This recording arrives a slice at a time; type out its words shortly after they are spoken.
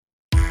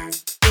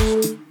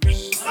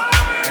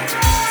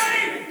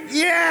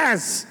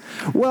Yes!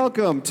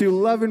 Welcome to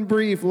Love and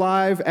Brief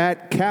live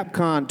at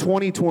Capcom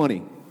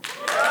 2020.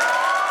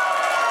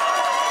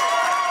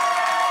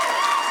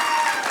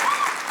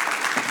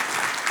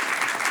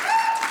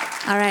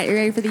 All right, you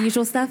ready for the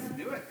usual stuff?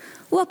 Do it.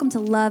 Welcome to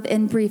Love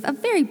in Brief, a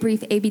very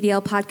brief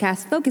ABDL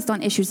podcast focused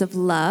on issues of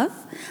love,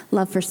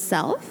 love for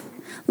self,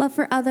 love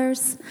for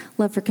others,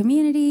 love for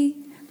community,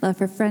 love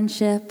for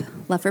friendship,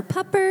 love for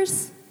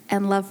puppers,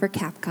 and love for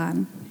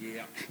Capcom.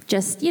 Yeah.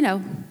 Just,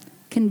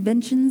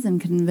 conventions and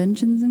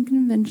conventions and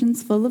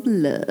conventions full of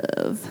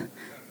love.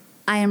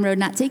 I am Road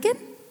Not Taken.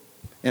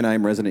 And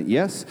I'm Resident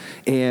Yes,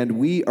 and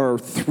we are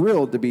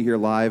thrilled to be here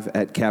live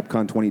at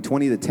Capcom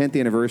 2020, the 10th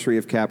anniversary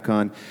of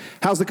Capcom.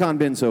 How's the con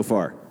been so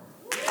far?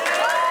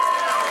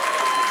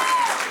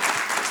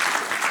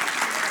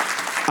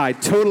 I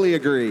totally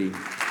agree.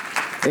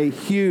 A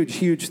huge,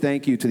 huge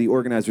thank you to the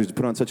organizers to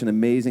put on such an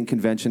amazing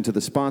convention, to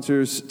the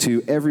sponsors,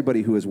 to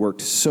everybody who has worked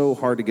so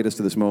hard to get us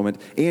to this moment,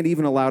 and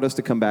even allowed us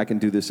to come back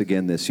and do this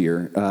again this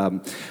year.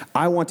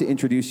 I want to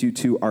introduce you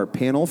to our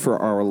panel for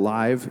our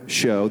live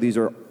show. These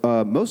are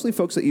mostly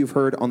folks that you've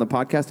heard on the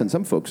podcast and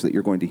some folks that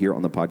you're going to hear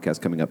on the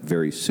podcast coming up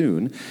very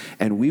soon.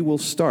 And we will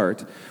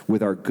start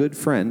with our good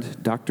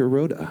friend, Dr.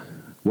 Rhoda.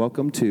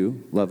 Welcome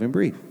to Love and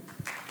Brief.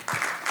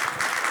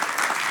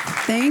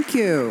 Thank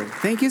you.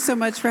 Thank you so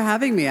much for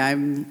having me.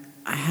 I'm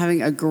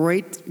having a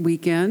great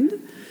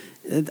weekend.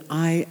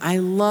 I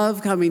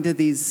love coming to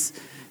these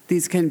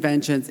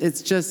conventions.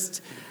 It's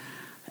just,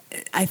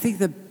 I think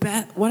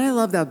what I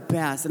love the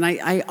best, and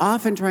I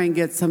often try and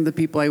get some of the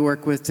people I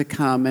work with to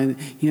come, and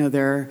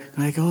they're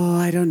like, oh,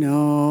 I don't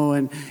know,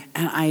 and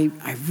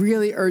I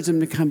really urge them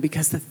to come,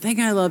 because the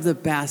thing I love the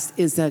best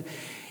is that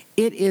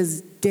it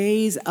is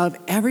days of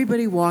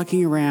everybody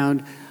walking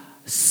around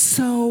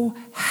so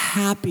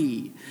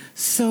happy,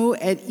 so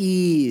at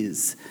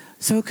ease,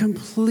 so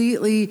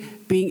completely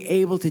being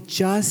able to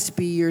just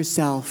be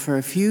yourself for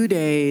a few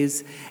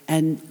days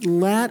and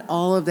let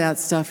all of that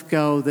stuff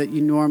go that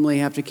you normally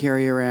have to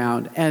carry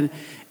around. And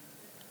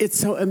it's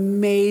so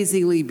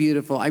amazingly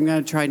beautiful. I'm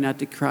going to try not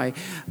to cry,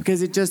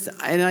 because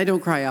and I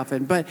don't cry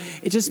often, but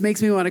it just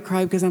makes me want to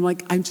cry, because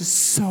I'm just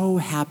so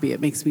happy.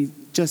 It makes me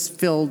just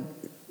filled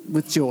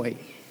with joy.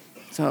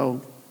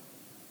 So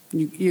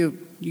you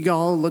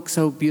all look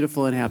so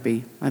beautiful and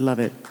happy. I love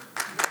it.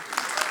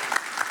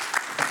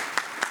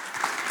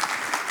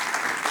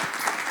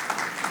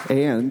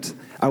 And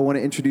I want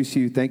to introduce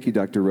you, thank you,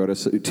 Dr. Rhoda,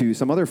 to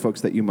some other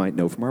folks that you might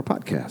know from our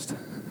podcast.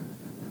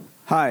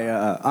 Hi,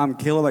 I'm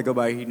Caleb. I go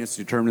by Hedonist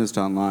Determinist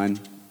online.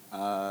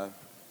 That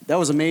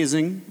was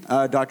amazing,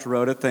 Dr.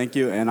 Rhoda. Thank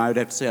you. And I would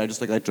have to say, I'd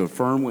just like to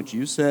affirm what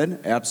you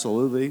said.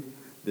 Absolutely.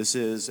 This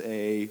is,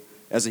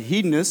 as a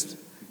hedonist,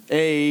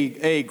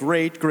 a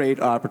great, great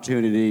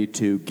opportunity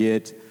to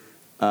get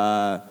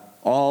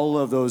all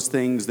of those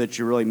things that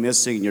you're really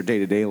missing in your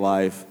day-to-day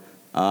life,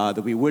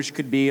 that we wish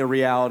could be a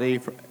reality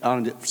for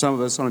some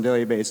of us on a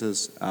daily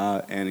basis,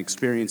 and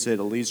experience it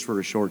at least for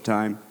a short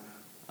time.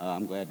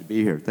 I'm glad to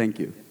be here. Thank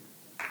you.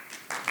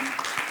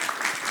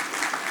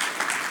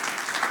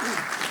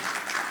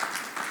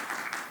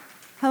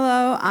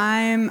 Hello,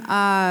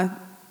 I'm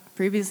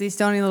previously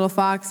Stony Little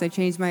Fox. I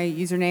changed my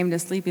username to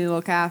Sleepy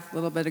Little Calf a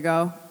little bit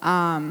ago.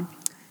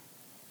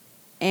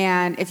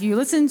 And if you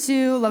listen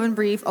to Love and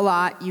Brief a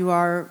lot, you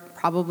are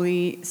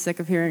probably sick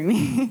of hearing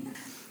me.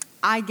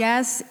 I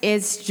guess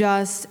it's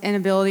just an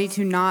ability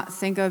to not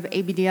think of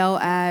ABDL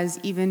as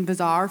even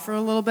bizarre for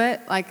a little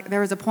bit. Like, there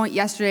was a point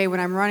yesterday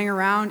when I'm running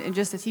around in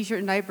just a t-shirt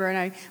and diaper, and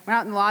I went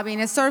out in the lobby,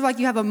 and it's sort of like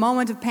you have a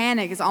moment of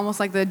panic. It's almost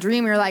like the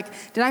dream. You're like,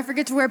 did I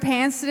forget to wear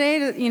pants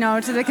today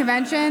to the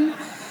convention?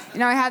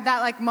 I had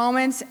that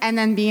moment, and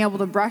then being able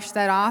to brush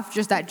that off,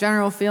 just that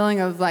general feeling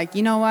of like,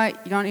 you know what,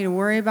 you don't need to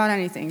worry about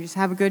anything. Just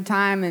have a good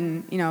time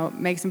and,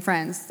 make some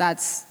friends.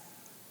 That's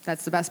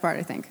the best part,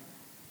 I think.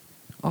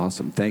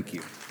 Awesome. Thank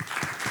you.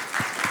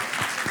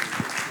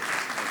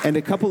 And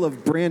a couple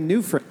of brand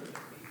new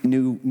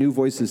new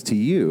voices to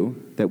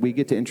you that we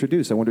get to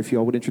introduce. I wonder if you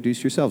all would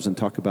introduce yourselves and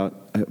talk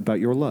about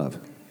your love.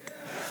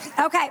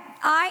 Okay,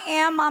 I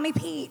am Mommy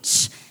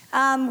Peach.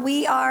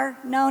 We are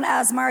known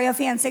as Mario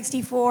Fan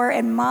 64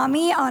 and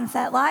Mommy on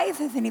FetLife,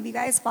 if any of you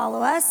guys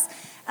follow us.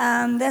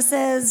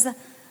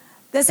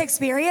 This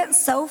experience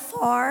so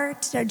far,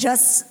 to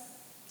just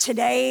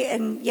today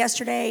and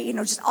yesterday,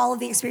 just all of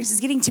the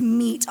experiences, getting to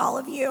meet all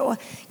of you,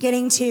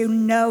 getting to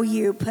know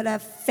you, put a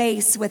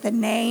face with a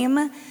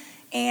name,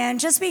 and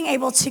just being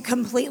able to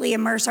completely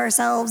immerse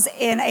ourselves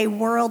in a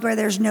world where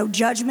there's no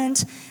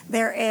judgment,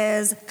 there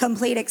is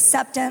complete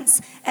acceptance,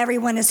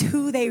 everyone is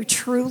who they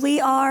truly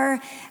are,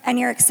 and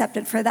you're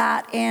accepted for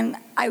that. And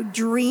I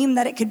dream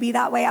that it could be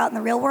that way out in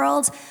the real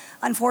world.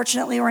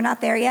 Unfortunately, we're not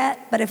there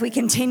yet, but if we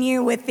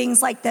continue with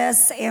things like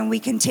this and we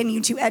continue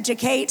to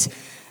educate,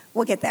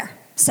 we'll get there.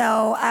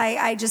 So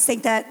I just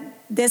think that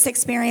this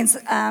experience,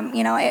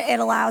 it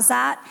allows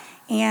that.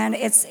 And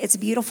it's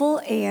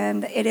beautiful,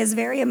 and it is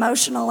very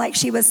emotional. Like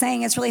she was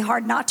saying, it's really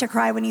hard not to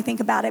cry when you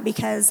think about it,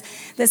 because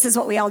this is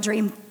what we all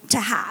dream to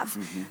have.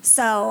 Mm-hmm.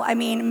 So,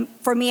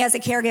 for me as a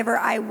caregiver,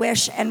 I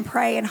wish and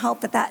pray and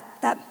hope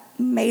that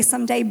may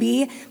someday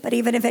be, but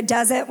even if it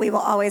doesn't, we will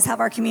always have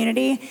our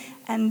community,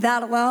 and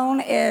that alone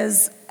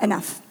is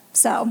enough.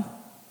 So,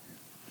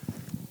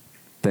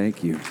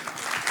 thank you.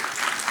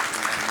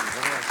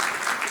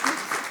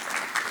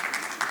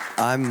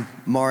 I'm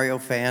Mario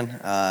fan,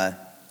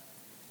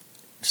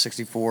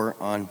 64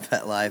 on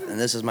FetLife, and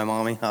this is my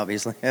mommy,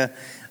 obviously.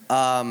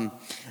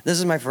 This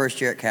is my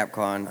first year at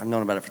Capcom. I've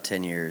known about it for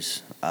 10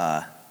 years.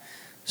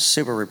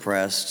 Super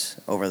repressed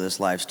over this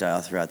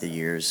lifestyle throughout the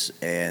years,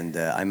 and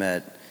I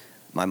met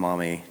my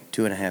mommy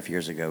 2.5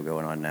 years ago,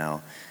 going on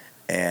now,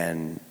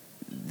 and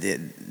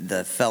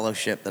the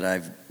fellowship that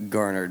I've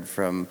garnered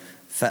from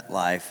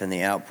FetLife and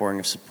the outpouring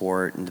of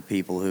support and the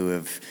people who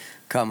have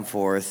come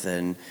forth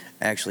and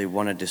actually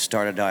wanted to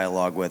start a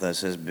dialogue with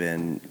us has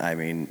been, I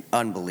mean,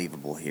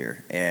 unbelievable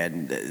here.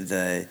 And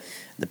the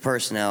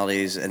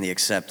personalities and the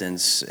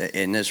acceptance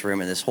in this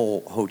room and this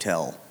whole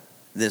hotel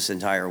this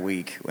entire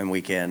week and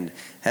weekend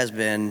has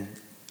been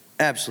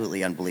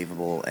absolutely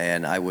unbelievable,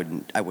 and I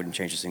wouldn't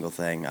change a single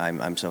thing.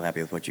 I'm so happy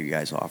with what you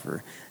guys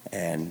offer,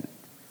 and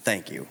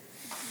thank you.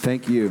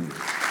 Thank you.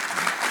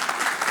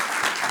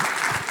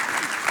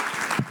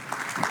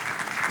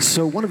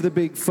 So one of the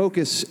big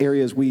focus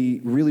areas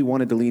we really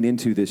wanted to lean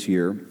into this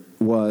year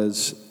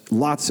was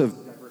lots of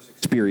diverse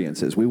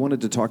experiences. We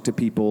wanted to talk to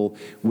people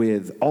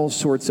with all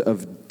sorts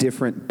of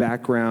different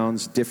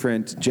backgrounds,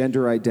 different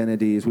gender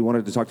identities. We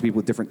wanted to talk to people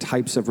with different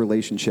types of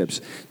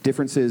relationships,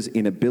 differences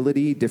in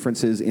ability,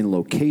 differences in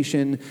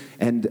location,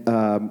 and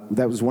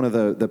that was one of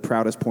the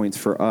proudest points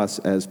for us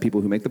as people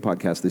who make the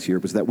podcast this year,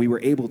 was that we were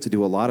able to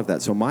do a lot of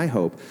that. So my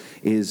hope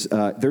is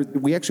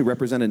we actually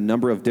represent a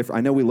number of different,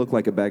 I know we look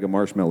like a bag of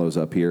marshmallows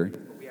up here.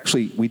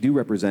 Actually, we do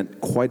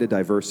represent quite a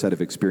diverse set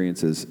of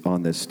experiences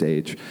on this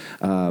stage,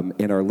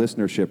 and our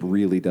listenership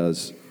really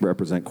does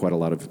represent quite a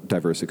lot of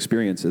diverse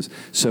experiences.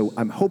 So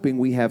I'm hoping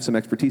we have some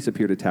expertise up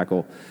here to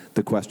tackle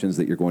the questions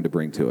that you're going to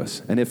bring to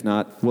us. And if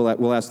not,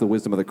 we'll ask the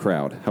wisdom of the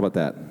crowd. How about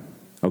that?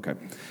 Okay.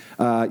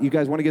 You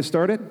guys want to get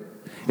started?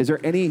 Is there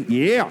any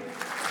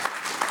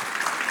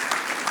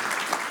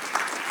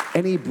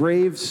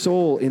brave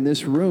soul in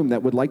this room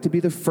that would like to be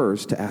the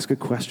first to ask a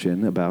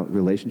question about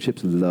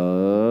relationships,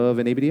 love,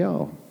 and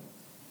ABDL?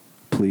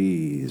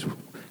 Please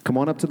come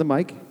on up to the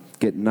mic,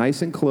 get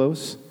nice and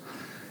close,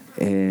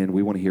 and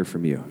we want to hear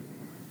from you.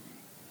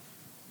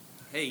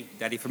 Hey,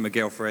 Daddy from a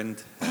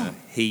girlfriend.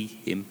 He,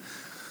 him.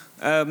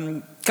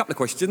 Couple of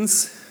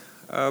questions.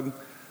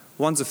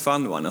 One's a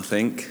fun one, I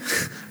think.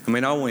 I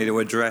mean, I wanted to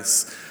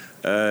address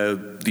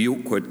the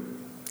awkward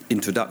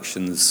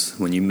introductions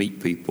when you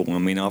meet people. I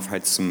mean, I've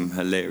had some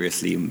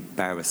hilariously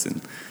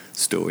embarrassing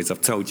stories.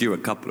 I've told you a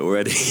couple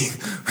already.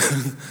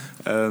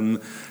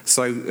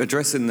 So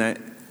addressing that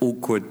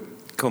awkward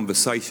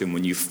conversation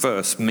when you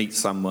first meet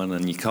someone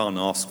and you can't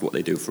ask what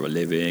they do for a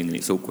living, and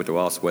it's awkward to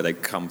ask where they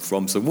come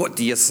from. So what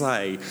do you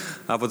say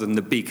other than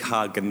the big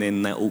hug and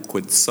then that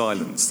awkward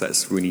silence?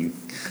 That's really,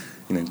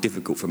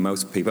 difficult for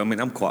most people. I mean,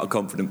 I'm quite a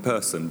confident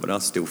person, but I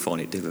still find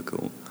it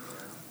difficult.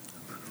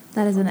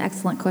 That is an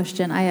excellent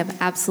question. I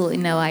have absolutely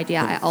no idea.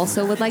 I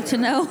also would like to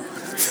know.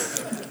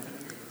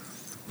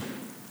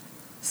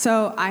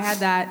 So I had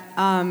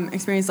that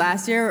experience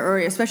last year, or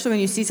especially when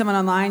you see someone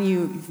online,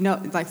 you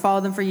follow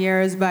them for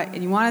years,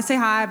 and you want to say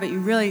hi, but you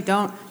really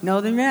don't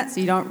know them yet,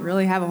 so you don't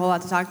really have a whole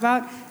lot to talk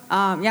about.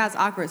 It's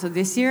awkward. So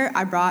this year,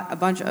 I brought a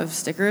bunch of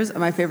stickers of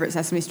my favorite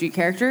Sesame Street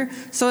character.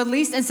 So at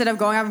least instead of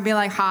going up and being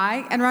like,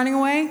 hi, and running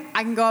away,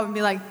 I can go up and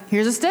be like,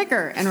 here's a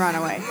sticker, and run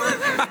away.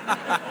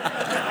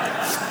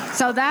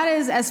 So that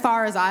is as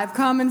far as I've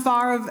come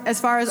as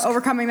far as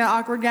overcoming that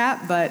awkward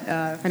gap, but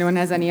if anyone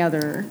has any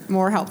other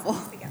more helpful.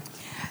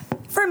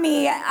 For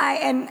me,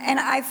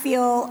 I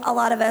feel a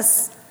lot of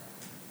us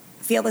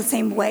feel the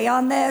same way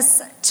on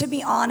this. To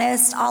be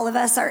honest, all of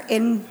us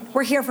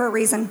we're here for a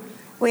reason.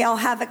 We all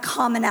have a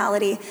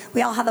commonality.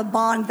 We all have a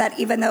bond that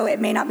even though it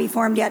may not be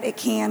formed yet, it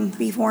can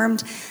be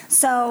formed.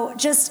 So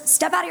just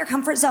step out of your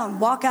comfort zone,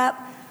 walk up,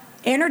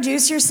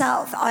 introduce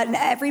yourself. And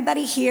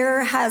everybody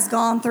here has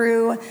gone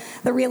through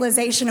the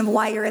realization of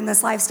why you're in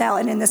this lifestyle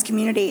and in this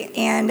community.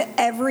 And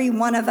every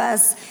one of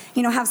us,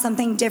 have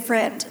something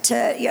different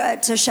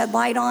to shed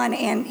light on.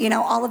 And,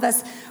 all of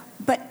us,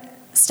 but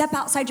step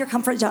outside your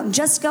comfort zone.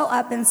 Just go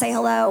up and say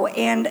hello,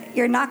 and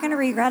you're not going to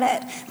regret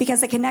it,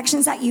 because the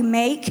connections that you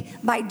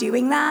make by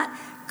doing that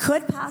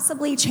could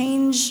possibly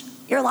change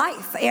your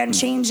life and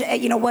change,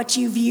 what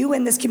you view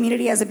in this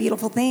community as a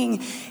beautiful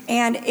thing.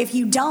 And if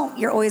you don't,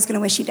 you're always going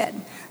to wish you did.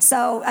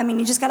 So,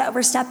 you just got to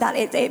overstep that.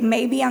 It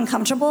may be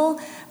uncomfortable,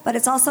 but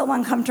it's also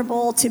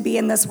uncomfortable to be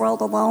in this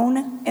world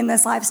alone, in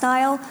this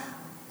lifestyle.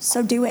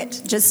 So do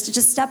it. Just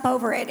step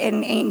over it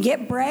and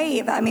get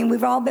brave.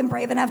 We've all been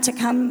brave enough to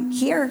come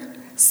here.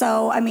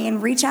 So,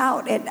 reach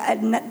out.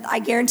 I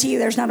guarantee you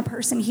there's not a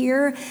person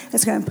here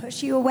that's going to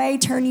push you away,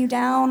 turn you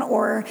down,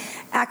 or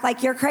act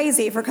like you're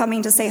crazy for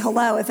coming to say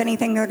hello. If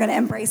anything, they're going to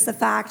embrace the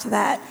fact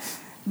that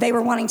they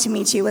were wanting to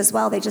meet you as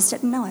well. They just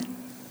didn't know it.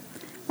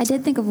 I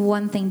did think of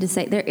one thing to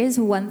say. There is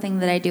one thing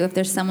that I do if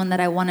there's someone that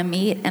I want to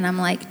meet and I'm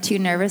like too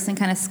nervous and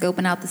kind of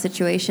scoping out the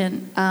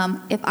situation.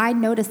 If I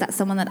notice that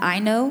someone that I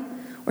know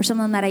or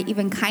someone that I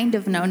even kind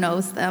of know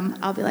knows them,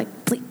 I'll be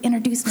like, please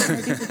introduce me.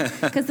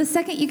 Because the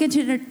second you get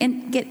to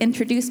get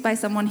introduced by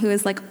someone who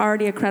is like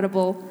already a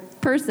credible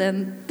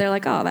person, they're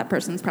like, oh, that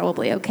person's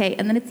probably okay.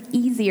 And then it's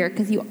easier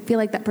because you feel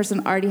like that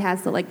person already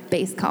has the like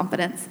base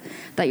confidence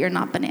that you're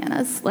not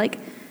bananas. Like,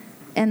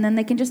 and then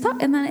they can just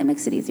talk, and then it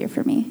makes it easier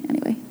for me.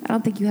 Anyway, I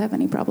don't think you have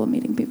any problem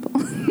meeting people.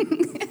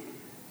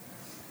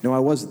 No,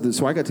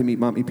 I got to meet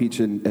Mommy Peach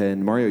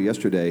and Mario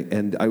yesterday,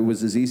 and I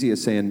was as easy as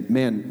saying,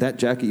 man, that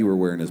jacket you were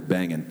wearing is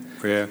banging.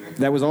 Yeah.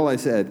 That was all I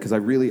said, because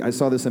I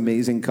saw this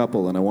amazing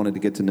couple, and I wanted to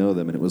get to know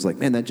them, and it was like,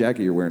 man, that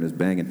jacket you're wearing is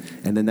banging.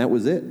 And then that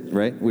was it,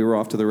 right? We were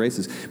off to the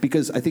races.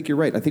 Because I think you're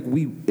right. I think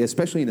we,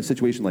 especially in a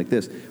situation like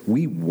this,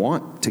 we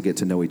want to get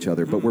to know each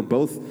other, but we're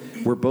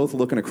both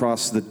looking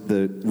across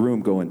the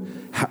room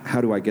going, how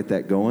do I get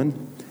that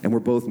going? And we're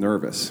both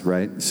nervous,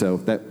 right? So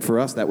that for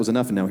us, that was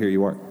enough, and now here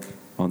you are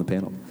on the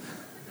panel.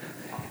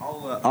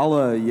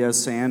 I'll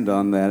yes and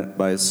on that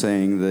by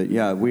saying that,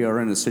 yeah, we are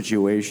in a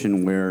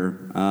situation where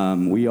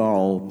we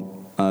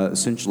all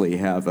essentially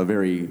have a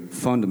very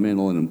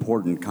fundamental and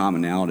important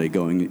commonality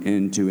going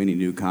into any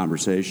new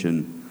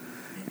conversation.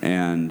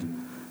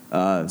 And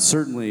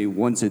certainly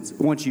once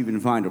you even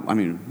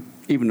find,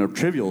 even a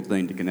trivial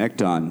thing to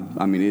connect on,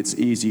 it's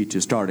easy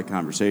to start a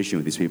conversation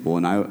with these people.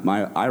 And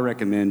I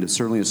recommend,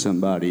 certainly as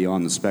somebody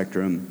on the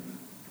spectrum,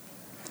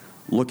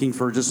 looking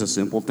for just a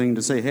simple thing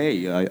to say,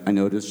 hey, I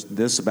noticed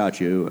this about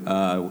you,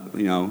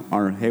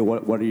 or hey,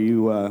 what do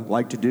you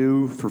like to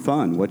do for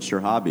fun? What's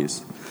your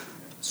hobbies?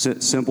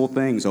 Simple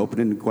things,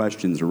 open-ended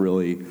questions are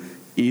really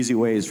easy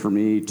ways for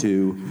me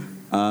to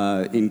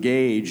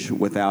engage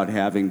without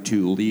having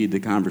to lead the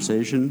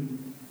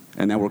conversation,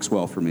 and that works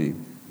well for me.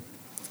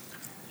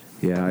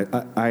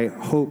 Yeah,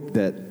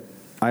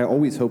 I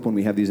always hope when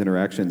we have these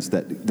interactions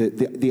that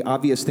the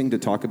obvious thing to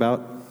talk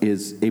about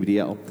is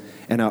ABDL.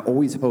 And I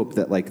always hope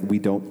that we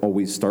don't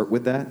always start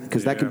with that,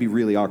 because that can be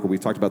really awkward.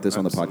 We've talked about this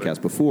on the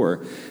podcast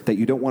before, that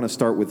you don't want to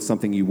start with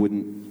something you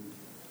wouldn't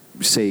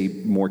say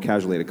more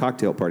casually at a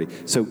cocktail party.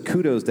 So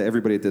kudos to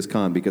everybody at this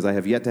con, because I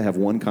have yet to have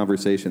one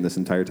conversation this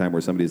entire time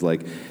where somebody's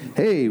like,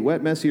 hey,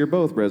 wet, messy, or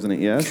both, President,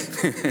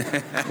 yes?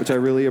 Which I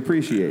really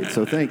appreciate,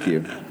 so thank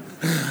you.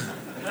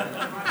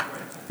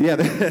 Yeah,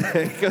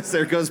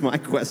 there goes my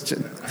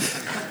question.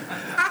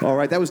 All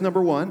right, that was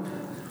number one.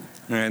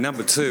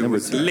 Number two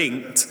was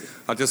linked.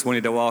 I just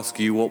wanted to ask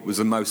you what was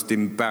the most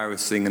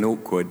embarrassing and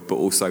awkward, but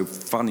also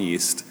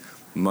funniest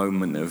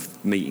moment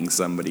of meeting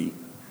somebody.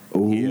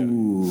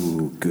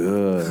 Ooh,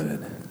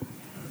 good.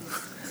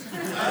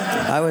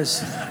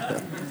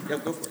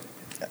 Go for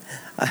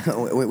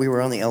it. We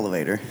were on the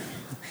elevator,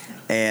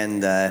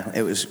 and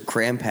it was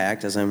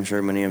cram-packed, as I'm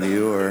sure many of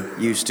you are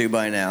used to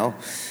by now.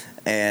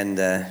 And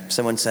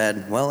someone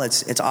said, well,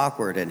 it's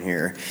awkward in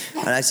here.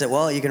 And I said,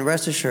 well, you can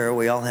rest assured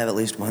we all have at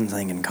least one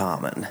thing in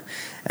common.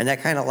 And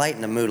that kind of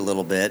lightened the mood a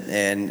little bit.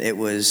 And it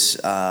was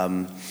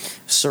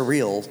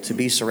surreal to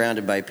be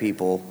surrounded by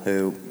people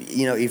who,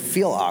 you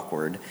feel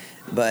awkward.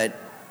 But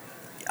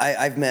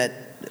I've met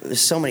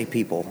so many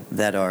people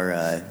that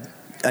are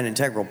an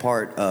integral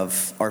part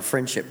of our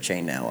friendship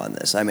chain now on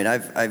this.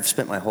 I've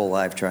spent my whole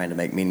life trying to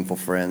make meaningful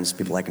friends,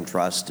 people I can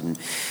trust, and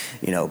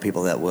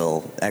people that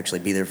will actually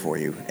be there for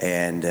you.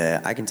 And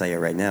I can tell you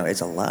right now,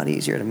 it's a lot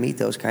easier to meet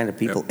those kind of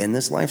people in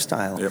this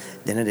lifestyle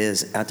than it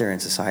is out there in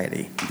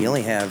society. You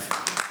only have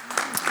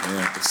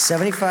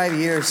 75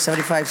 years,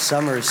 75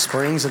 summers,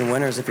 springs, and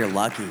winters if you're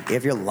lucky.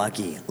 If you're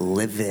lucky,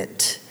 live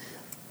it,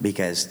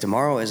 because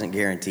tomorrow isn't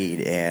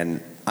guaranteed.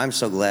 And I'm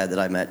so glad that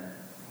I met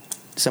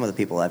some of the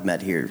people I've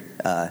met here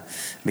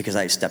because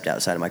I stepped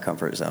outside of my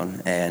comfort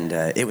zone, and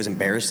it was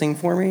embarrassing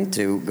for me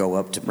to go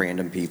up to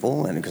random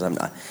people, and because I'm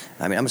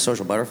a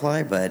social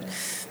butterfly, but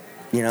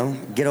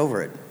get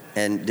over it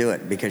and do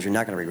it, because you're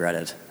not going to regret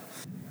it.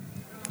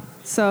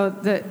 So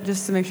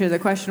just to make sure, the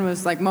question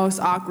was most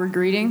awkward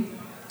greeting.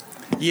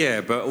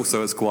 Yeah, but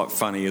also it's quite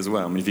funny as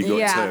well. If you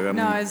got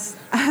two.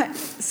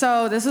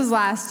 So this was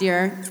last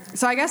year.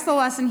 So I guess the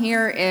lesson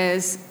here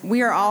is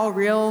we are all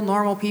real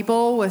normal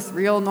people with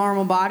real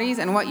normal bodies,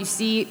 and what you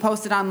see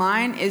posted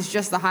online is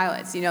just the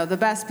highlights. The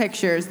best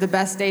pictures, the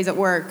best days at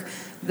work,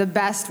 the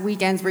best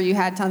weekends where you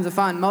had tons of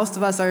fun. Most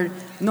of us are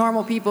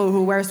normal people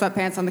who wear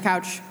sweatpants on the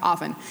couch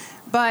often.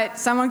 But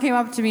someone came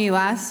up to me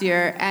last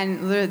year,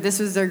 and this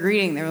was their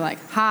greeting. They were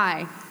like,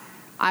 "Hi,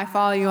 I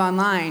follow you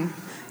online."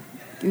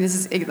 And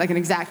this is like an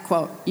exact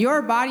quote.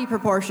 "Your body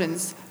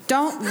proportions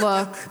don't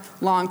look,"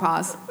 long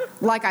pause,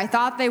 "like I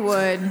thought they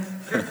would."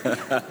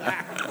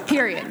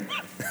 Period.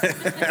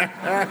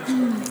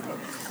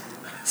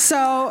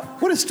 So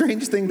What a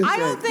strange thing to say. I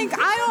don't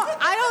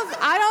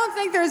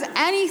think there's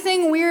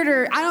anything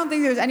weirder. I don't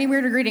think there's any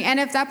weirder greeting. And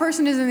if that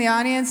person is in the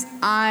audience,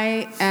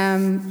 I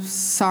am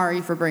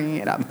sorry for bringing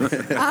it up.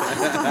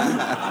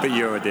 But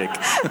you're a dick.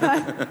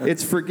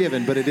 It's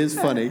forgiven, but it is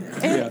funny.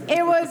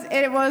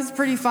 It was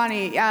pretty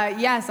funny.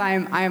 Yes, I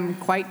am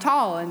quite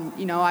tall,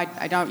 and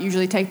I don't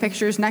usually take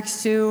pictures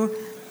next to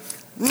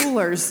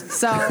rulers.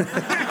 So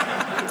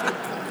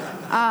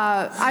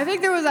I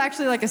think there was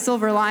actually like a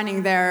silver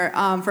lining there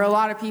for a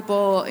lot of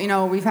people.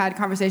 We've had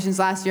conversations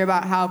last year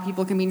about how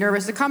people can be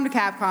nervous to come to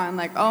CapCon.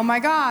 Like, oh my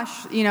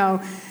gosh,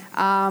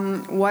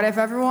 what if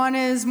everyone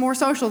is more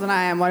social than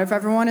I am? What if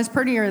everyone is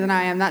prettier than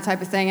I am? That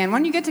type of thing. And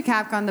when you get to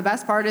CapCon, the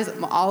best part is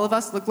all of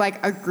us look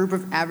like a group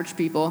of average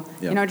people.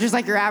 Yep. Just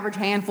like your average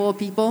handful of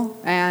people.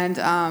 And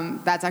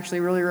that's actually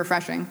really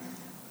refreshing.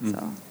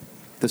 So.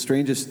 The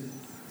strangest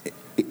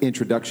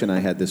introduction I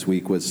had this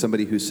week was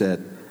somebody who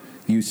said,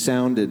 "You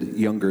sounded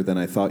younger than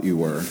I thought you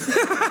were."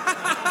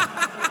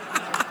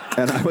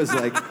 And I was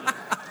like,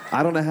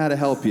 I don't know how to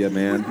help you,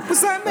 man. What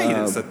does that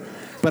mean?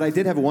 But I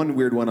did have one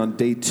weird one on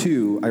day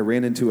 2. I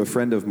ran into a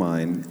friend of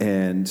mine,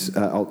 and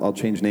I'll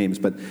change names,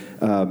 but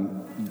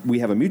we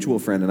have a mutual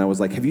friend, and I was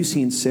like, "Have you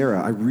seen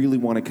Sarah? I really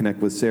want to connect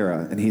with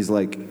Sarah." And he's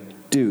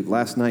like, "Dude,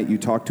 last night you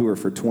talked to her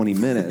for 20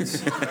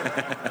 minutes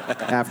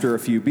after a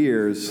few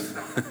beers."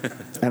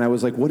 And I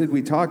was like, "What did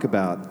we talk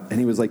about?" And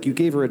he was like, "You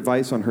gave her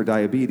advice on her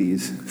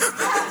diabetes."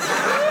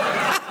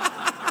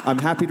 I'm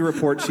happy to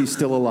report she's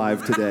still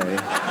alive today.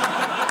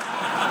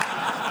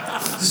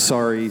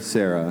 Sorry,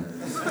 Sarah.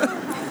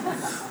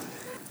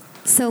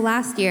 So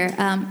last year,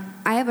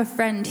 I have a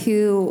friend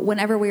who,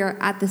 whenever we are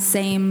at the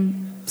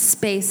same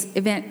space,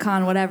 event,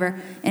 con, whatever,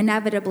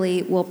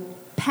 inevitably will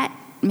pet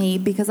me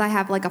because I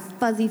have like a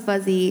fuzzy,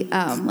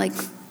 like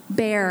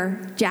bear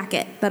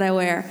jacket that I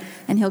wear.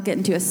 And he'll get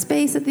into a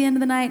space at the end of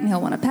the night and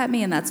he'll want to pet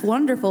me, and that's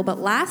wonderful. But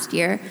last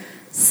year,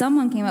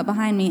 someone came up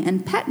behind me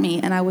and pet me,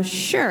 and I was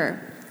sure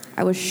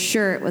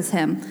it was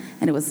him,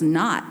 and it was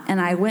not. And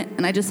I went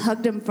and I just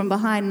hugged him from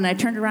behind, and I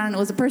turned around and it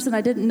was a person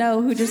I didn't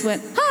know who just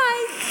went,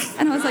 "Hi!"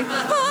 And I was like,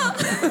 "Ah!"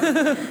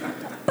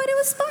 But it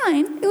was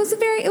fine.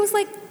 It was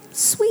like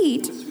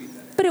sweet,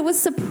 but it was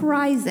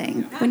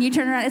surprising when you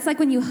turn around. It's like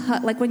when you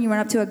run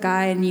up to a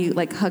guy and you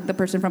like hug the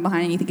person from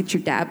behind and you think it's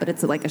your dad, but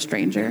it's like a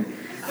stranger.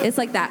 It's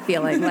like that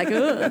feeling, like,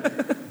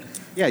 ugh.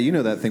 Yeah, you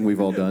know that thing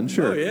we've all done,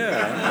 sure. Oh,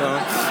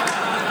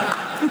 yeah.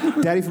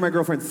 Daddy for my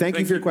girlfriend, thank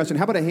you for your question.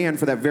 How about a hand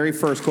for that very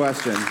first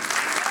question?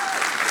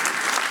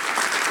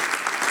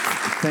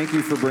 Thank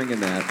you for bringing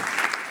that.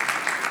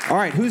 All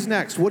right, who's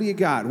next? What do you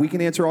got? We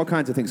can answer all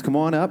kinds of things. Come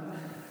on up,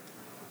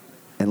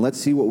 and let's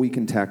see what we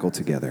can tackle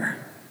together.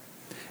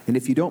 And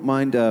if you don't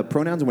mind,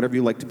 pronouns and whatever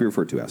you like to be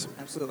referred to as.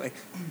 Absolutely.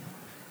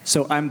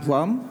 So I'm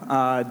Plum,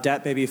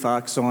 Dat Baby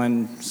Fox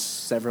on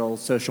several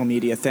social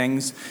media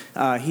things.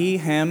 He,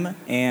 him,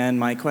 and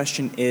my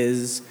question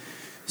is,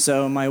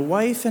 so my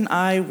wife and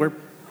I, we're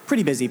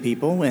pretty busy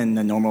people in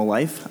the normal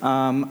life.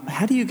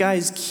 How do you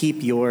guys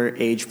keep your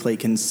age play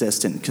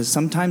consistent? Because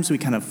sometimes we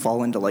kind of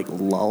fall into like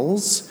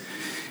lulls,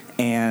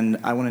 and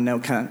I want to know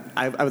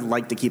I would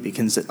like to keep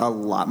it a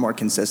lot more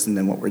consistent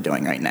than what we're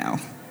doing right now.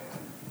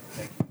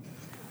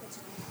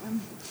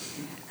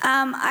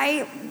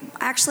 I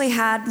actually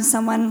had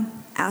someone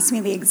ask me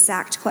the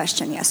exact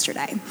question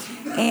yesterday.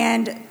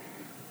 And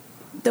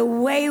the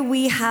way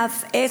we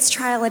have, it's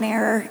trial and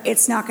error.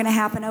 It's not going to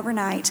happen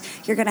overnight.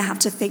 You're going to have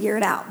to figure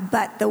it out.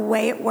 But the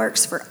way it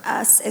works for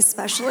us,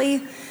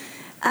 especially,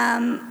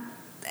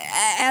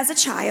 as a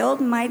child,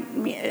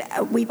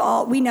 we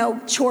know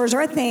chores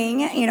are a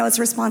thing. It's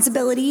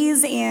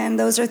responsibilities, and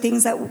those are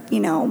things that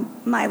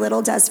my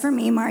little does for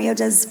me. Mario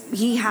does.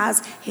 He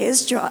has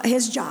his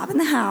job in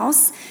the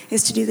house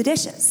is to do the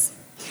dishes,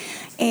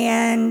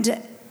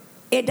 and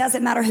it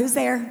doesn't matter who's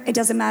there. It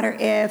doesn't matter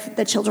if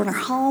the children are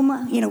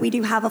home. We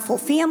do have a full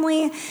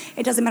family.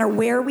 It doesn't matter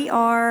where we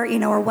are,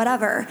 or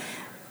whatever.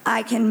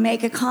 I can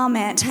make a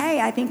comment. Hey,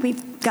 I think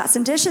we've got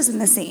some dishes in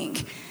the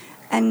sink.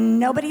 And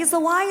nobody's the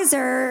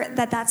wiser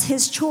that that's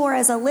his chore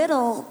as a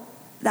little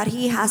that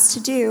he has to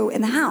do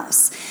in the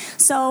house.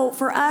 So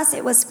for us,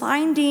 it was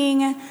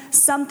finding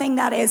something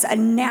that is a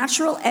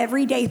natural,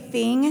 everyday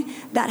thing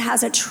that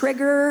has a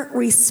trigger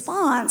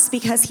response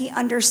because he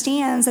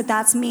understands that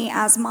that's me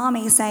as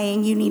mommy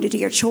saying, you need to do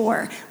your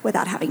chore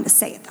without having to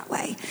say it that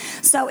way.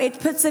 So it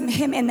puts him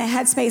in the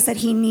headspace that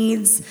he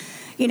needs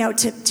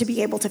to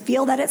be able to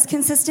feel that it's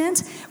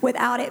consistent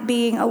without it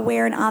being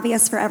aware and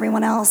obvious for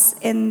everyone else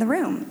in the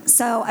room.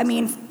 So,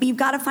 you've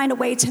got to find a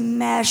way to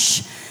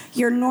mesh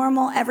your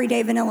normal,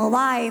 everyday, vanilla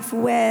life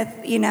with,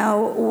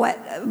 what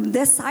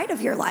this side of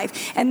your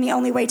life. And the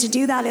only way to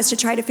do that is to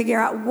try to figure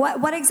out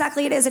what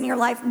exactly it is in your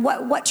life,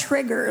 what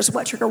trigger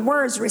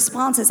words,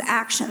 responses,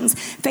 actions,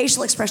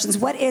 facial expressions,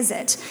 what is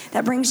it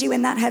that brings you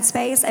in that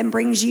headspace and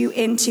brings you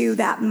into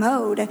that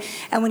mode.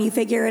 And when you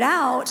figure it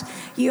out,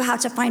 you have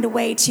to find a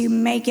way to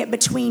make it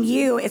between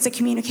you. It's a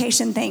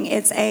communication thing.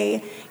 It's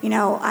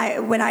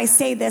when I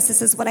say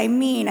this is what I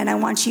mean, and I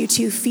want you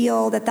to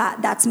feel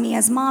that's me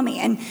as mommy.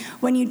 And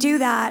when you do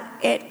that,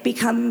 it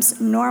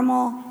becomes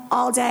normal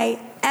all day,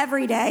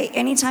 every day.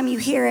 Anytime you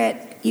hear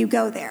it, you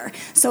go there.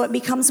 So it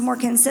becomes more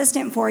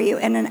consistent for you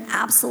in an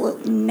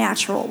absolute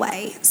natural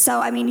way. So,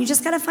 I mean, you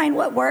just got to find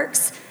what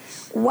works,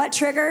 what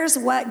triggers,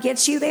 what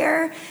gets you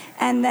there,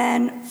 and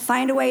then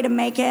find a way to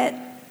make it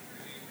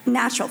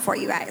natural for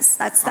you guys.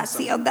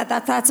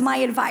 That's my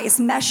advice.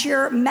 Mesh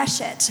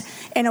it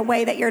in a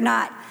way that you're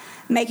not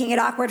making it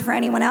awkward for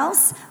anyone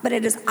else, but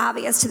it is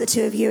obvious to the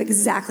two of you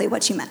exactly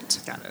what you meant.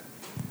 Got it.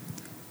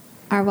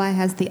 RY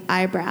has the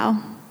eyebrow.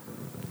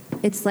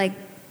 It's like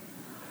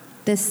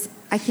this,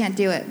 I can't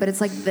do it, but it's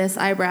like this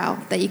eyebrow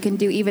that you can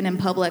do even in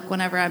public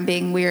whenever I'm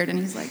being weird, and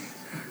he's like,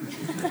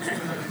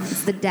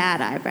 it's the dad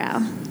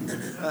eyebrow.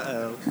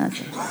 Uh-oh.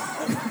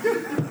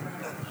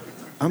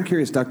 I'm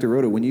curious, Dr.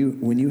 Rhoda, when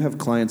you have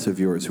clients of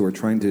yours who are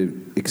trying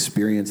to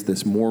experience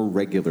this more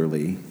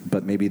regularly,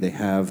 but maybe they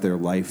have their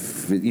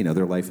life,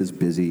 their life is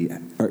busy,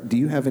 do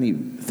you have any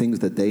things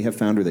that they have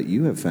found or that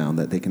you have found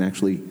that they can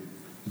actually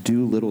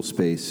do little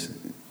space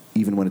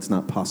even when it's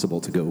not possible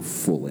to go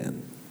full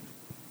in?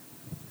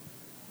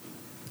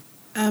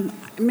 I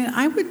mean,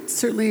 I would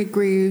certainly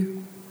agree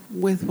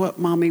with what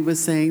Mommy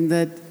was saying,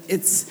 that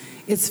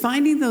it's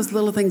finding those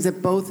little things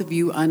that both of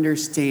you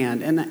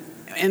understand.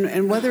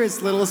 And whether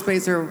it's little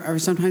space or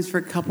sometimes for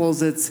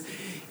couples,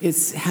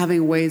 it's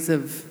having ways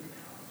of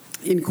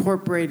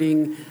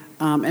incorporating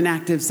an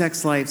active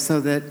sex life, so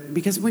that,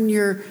 because when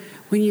you're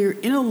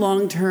in a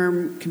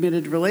long-term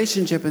committed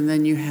relationship and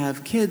then you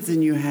have kids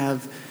and you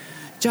have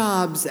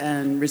jobs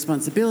and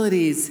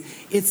responsibilities,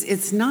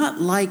 it's not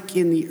like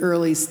in the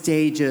early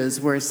stages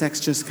where sex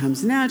just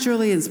comes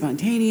naturally and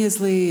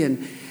spontaneously,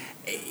 and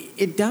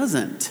it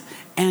doesn't.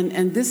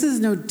 And this is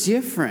no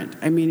different.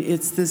 I mean,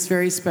 it's this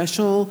very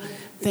special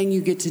thing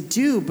you get to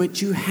do,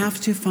 but you have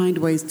to find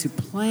ways to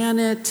plan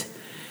it,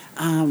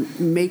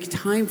 make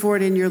time for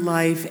it in your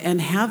life,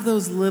 and have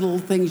those little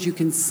things you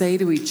can say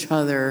to each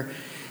other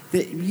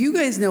that you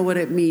guys know what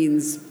it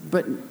means,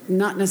 but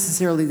not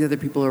necessarily the other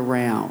people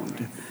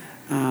around.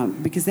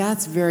 Because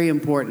that's very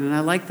important. And I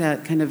like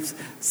that kind of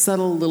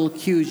subtle little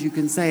cues you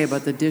can say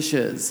about the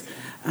dishes.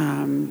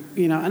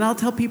 And I'll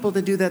tell people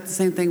to do that the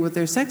same thing with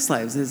their sex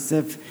lives, is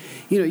if,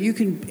 you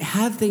can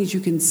have things you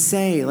can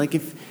say,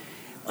 if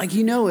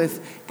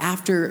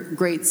after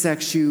great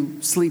sex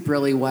you sleep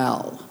really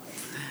well.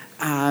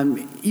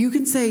 You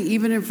can say,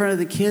 even in front of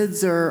the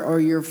kids or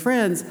your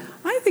friends,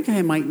 I think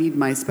I might need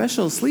my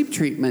special sleep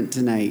treatment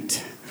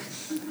tonight.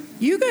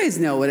 You guys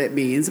know what it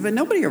means, but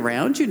nobody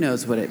around you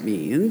knows what it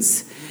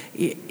means.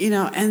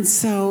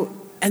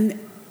 And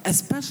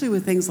especially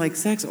with things like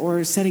sex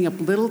or setting up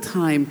little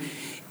time,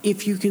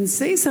 if you can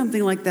say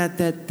something like that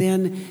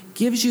then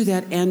gives you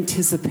that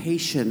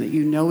anticipation that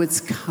you know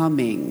it's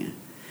coming,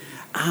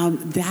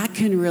 that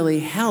can really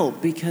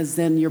help, because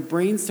then your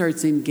brain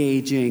starts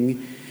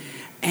engaging.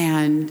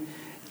 And,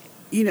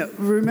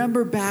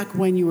 remember back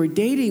when you were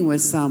dating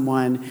with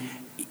someone,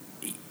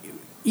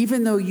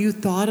 even though you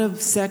thought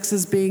of sex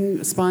as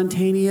being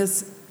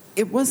spontaneous,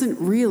 it wasn't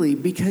really,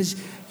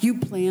 because you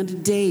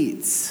planned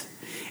dates.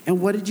 And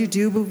what did you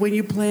do when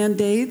you planned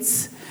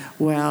dates?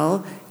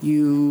 Well,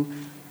 you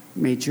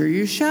made sure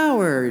you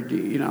showered,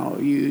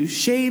 you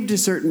shaved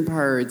certain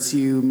parts,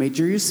 you made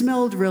sure you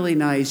smelled really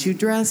nice, you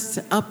dressed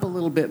up a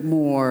little bit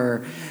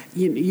more,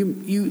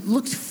 you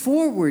looked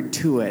forward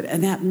to it.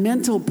 And that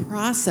mental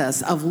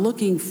process of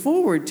looking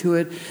forward to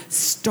it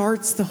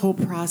starts the whole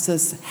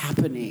process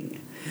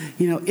happening.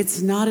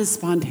 It's not as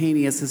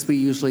spontaneous as we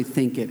usually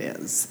think it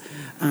is.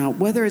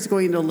 Whether it's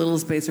going into a little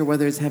space or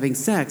whether it's having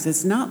sex,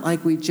 it's not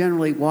like we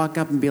generally walk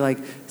up and be like,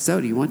 so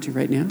do you want to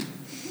right now?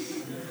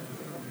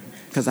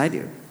 Because I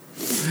do.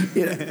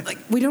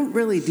 We don't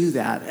really do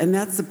that. And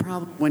that's the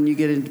problem when you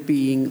get into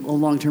being a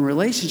long-term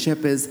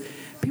relationship, is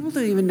people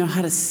don't even know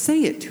how to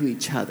say it to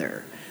each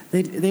other.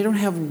 They don't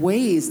have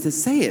ways to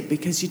say it,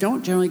 because you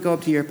don't generally go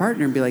up to your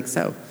partner and be like,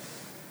 so,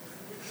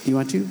 do you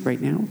want to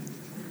right now?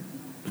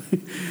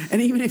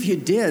 And even if you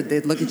did,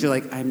 they'd look at you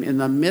like, I'm in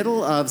the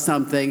middle of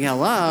something,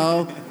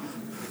 hello.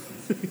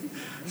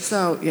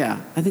 So,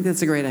 yeah, I think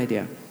that's a great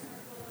idea.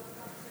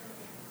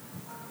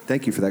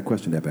 Thank you for that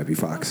question, Debbie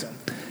Fox.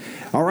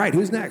 All right,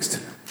 who's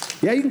next?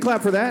 Yeah, you can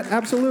clap for that.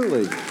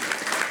 Absolutely.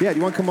 Yeah, do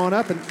you want to come on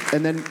up,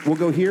 and then we'll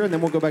go here, and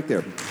then we'll go back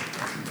there.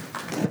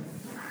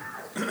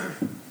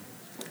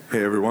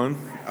 Hey, everyone.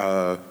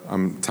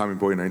 I'm Tommy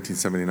Boy,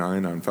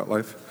 1979 on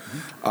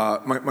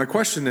FetLife. My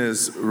question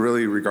is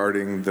really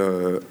regarding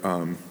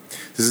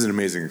this is an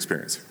amazing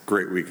experience.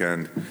 Great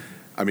weekend.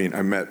 I mean,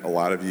 I met a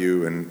lot of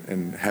you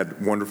and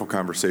had wonderful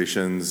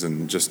conversations,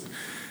 and just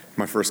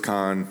my first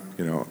con,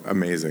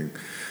 amazing.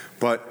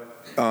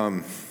 But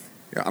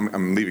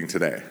I'm leaving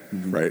today,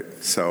 right?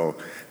 So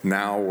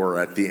now we're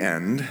at the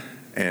end,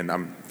 and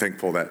I'm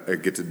thankful that I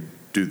get to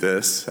do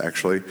this,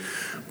 actually.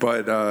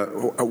 But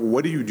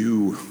what do you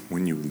do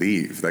when you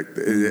leave?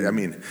 I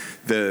mean,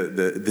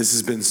 this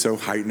has been so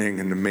heightening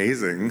and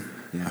amazing.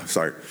 Yeah.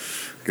 Sorry,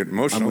 get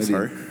emotional. I'm with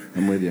you.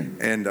 I'm with you.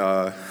 And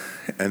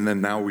and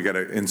then now we got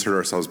to insert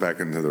ourselves back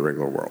into the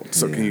regular world.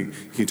 So can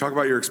you talk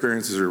about your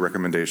experiences or your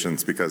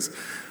recommendations, because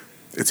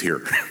it's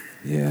here.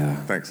 Yeah.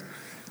 Thanks.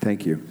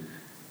 Thank you.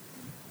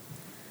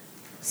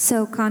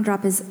 So con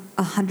drop is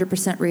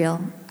 100%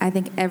 real. I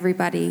think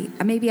everybody,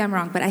 maybe I'm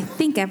wrong, but I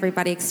think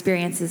everybody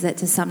experiences it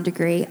to some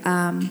degree.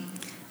 And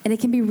it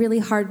can be really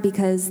hard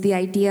because the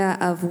idea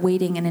of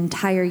waiting an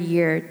entire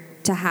year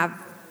to have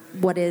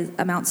what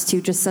amounts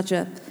to just such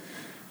a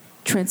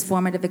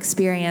transformative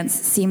experience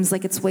seems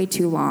like it's way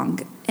too long.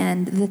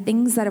 And the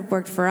things that have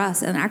worked for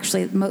us, and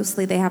actually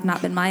mostly they have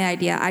not been my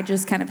idea. I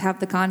just kind of have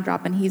the con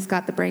drop and he's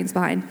got the brains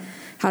behind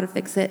how to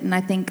fix it. And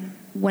I think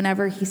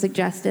whenever he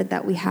suggested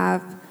that we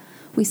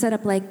set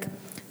up like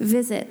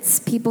visits,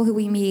 people who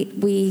we meet,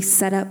 we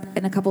set up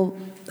in a couple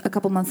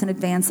months in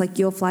advance, like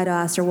you'll fly to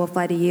us or we'll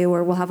fly to you,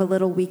 or we'll have a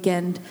little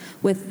weekend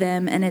with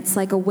them. And it's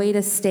like a way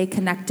to stay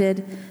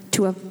connected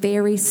to a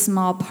very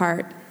small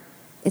part.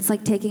 It's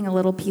like taking a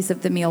little piece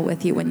of the meal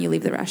with you when you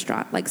leave the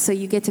restaurant. Like, so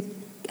you get to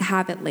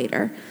have it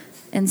later.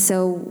 And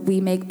so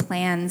we make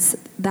plans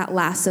that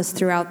last us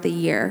throughout the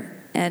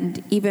year.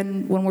 And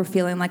even when we're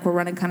feeling like we're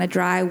running kind of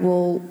dry,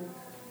 we'll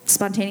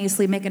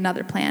spontaneously make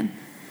another plan.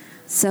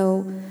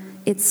 So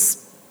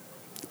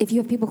if you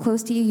have people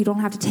close to you, you don't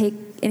have to take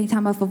any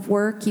time off of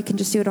work. You can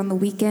just do it on the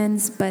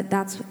weekends. But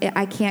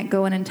I can't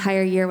go an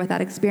entire year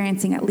without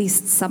experiencing at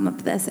least some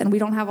of this. And we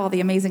don't have all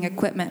the amazing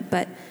equipment,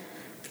 but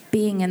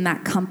being in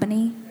that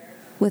company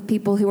with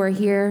people who are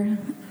here,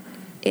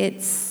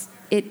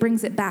 it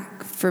brings it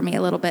back for me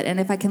a little bit. And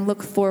if I can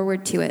look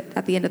forward to it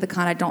at the end of the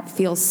con, I don't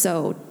feel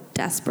so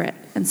desperate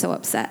and so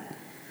upset.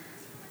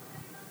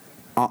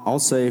 I'll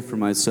say for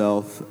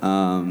myself,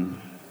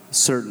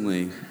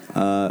 certainly,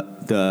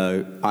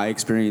 I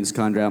experienced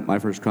con drop, my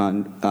first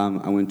con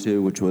I went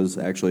to, which was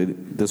actually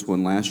this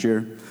one last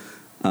year.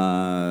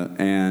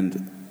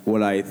 And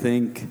what I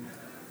think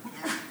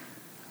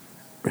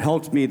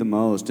helped me the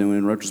most, and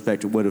in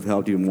retrospect, it would have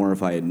helped even more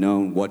if I had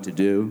known what to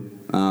do,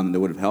 that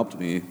would have helped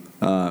me.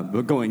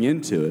 But going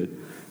into it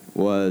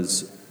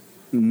was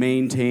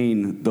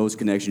maintain those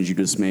connections you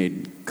just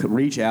made.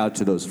 Reach out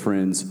to those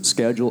friends.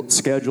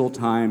 Schedule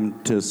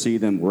time to see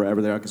them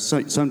wherever they are. 'Cause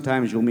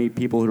sometimes you'll meet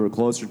people who are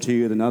closer to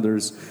you than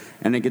others,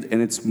 and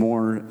it's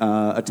more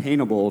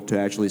attainable to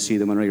actually see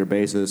them on a regular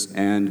basis.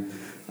 And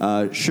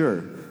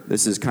sure,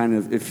 this is kind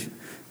of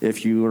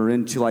if you are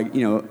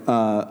into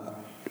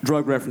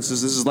drug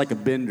references, this is like a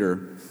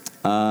bender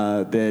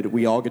that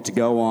we all get to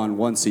go on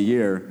once a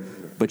year.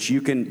 But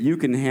you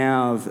can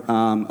have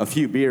a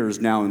few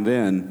beers now and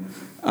then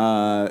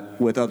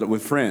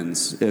with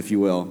friends, if you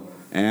will.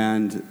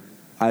 And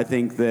I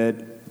think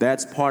that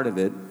that's part of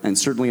it. And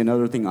certainly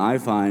another thing I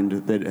find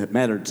that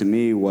mattered to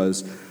me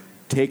was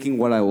taking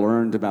what I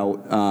learned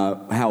about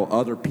how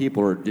other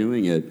people are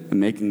doing it and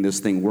making this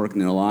thing work in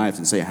their lives,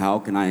 and say, how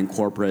can I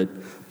incorporate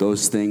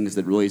those things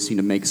that really seem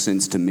to make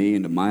sense to me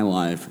into my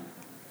life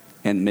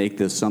and make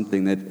this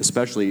something that,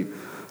 especially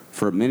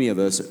for many of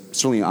us,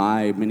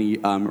 certainly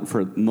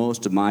for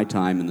most of my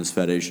time in this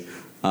fetish,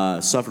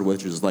 suffered with,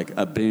 which is like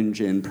a binge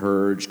and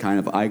purge kind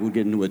of. I would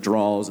get into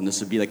withdrawals, and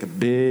this would be like a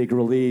big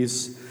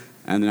release,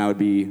 and then I would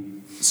be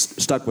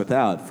stuck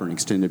without for an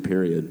extended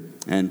period.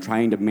 And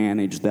trying to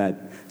manage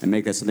that and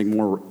make that something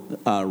more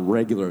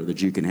regular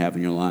that you can have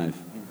in your life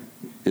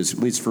is, at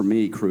least for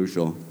me,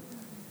 crucial.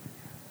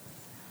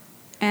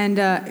 And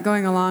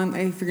going along,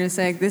 if you're going to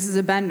say, this is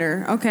a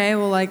bender, okay,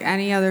 well, like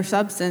any other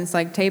substance,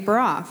 like taper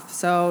off.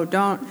 So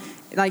don't,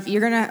 like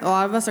a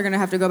lot of us are going to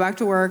have to go back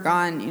to work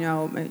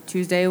on,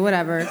 Tuesday,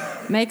 whatever.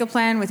 Make a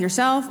plan with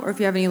yourself, or if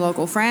you have any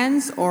local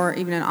friends, or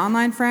even an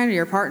online friend or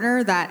your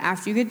partner, that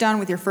after you get done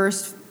with your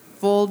first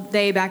full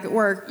day back at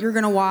work, you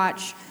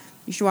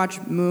should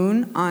watch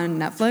Moon on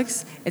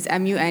Netflix. It's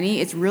M-U-N-E.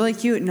 It's really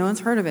cute. No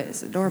one's heard of it.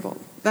 It's adorable.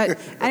 But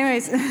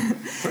anyways,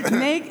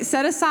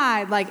 set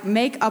aside,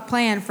 make a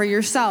plan for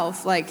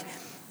yourself.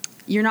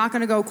 You're not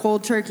going to go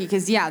cold turkey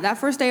because, that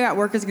first day at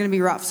work is going to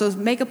be rough. So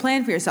make a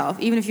plan for yourself.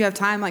 Even if you have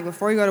time,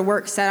 before you go to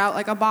work, set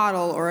out a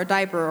bottle or a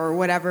diaper or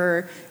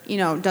whatever,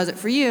 does it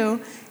for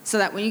you. So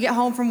that when you get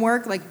home from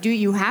work,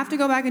 you have to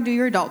go back and do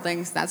your adult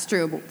things. That's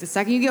true. But the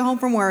second you get home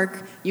from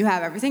work, you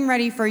have everything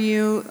ready for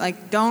you.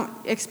 Don't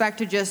expect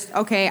to just,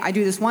 okay, I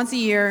do this once a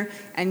year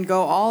and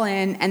go all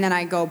in, and then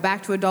I go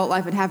back to adult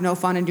life and have no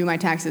fun and do my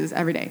taxes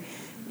every day.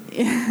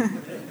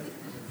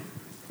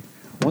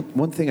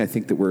 One thing I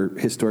think that we're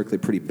historically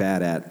pretty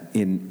bad at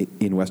in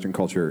Western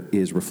culture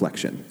is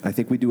reflection. I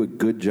think we do a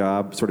good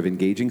job sort of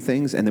engaging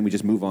things, and then we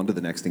just move on to the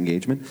next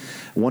engagement.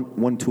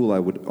 One tool I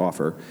would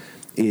offer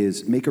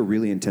is make a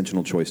really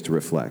intentional choice to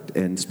reflect.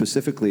 And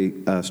specifically,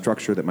 a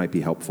structure that might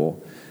be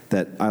helpful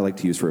that I like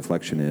to use for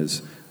reflection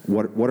is,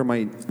 what are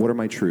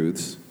my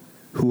truths,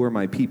 who are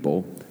my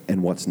people,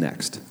 and what's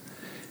next?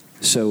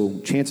 So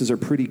chances are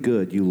pretty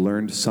good you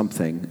learned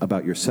something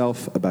about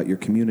yourself, about your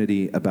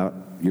community, about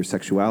your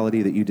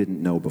sexuality that you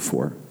didn't know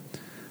before.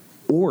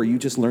 Or you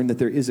just learned that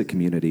there is a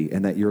community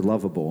and that you're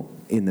lovable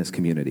in this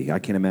community. I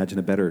can't imagine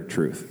a better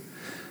truth.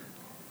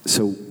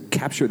 So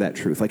capture that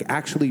truth.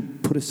 Actually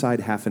put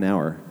aside half an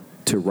hour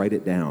to write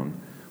it down.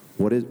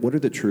 What are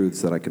the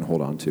truths that I can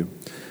hold on to?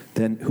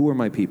 Then who are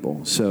my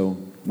people? So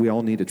we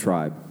all need a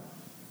tribe.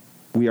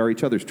 We are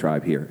each other's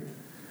tribe here.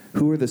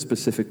 Who are the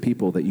specific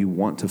people that you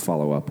want to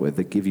follow up with,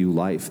 that give you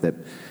life, that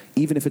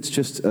even if it's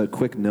just a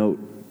quick note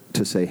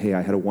to say, hey,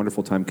 I had a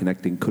wonderful time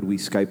connecting, could we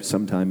Skype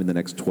sometime in the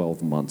next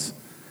 12 months?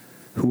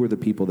 Who are the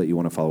people that you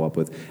want to follow up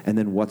with? And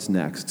then what's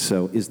next?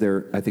 So is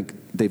there, I think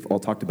they've all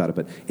talked about it,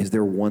 but is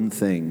there one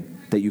thing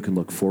that you can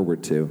look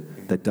forward to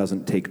that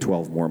doesn't take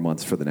 12 more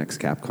months for the next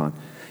CapCon?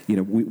 You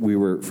know, we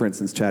were, for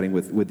instance, chatting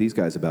with these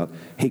guys about,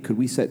 hey, could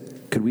we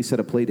set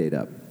a play date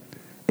up?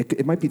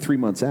 It might be 3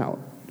 months out,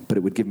 but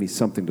it would give me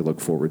something to look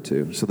forward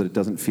to so that it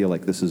doesn't feel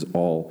like this is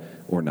all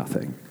or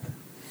nothing.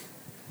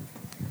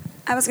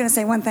 I was going to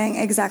say one thing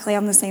exactly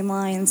on the same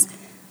lines.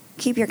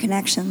 Keep your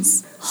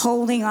connections.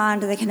 Holding on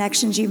to the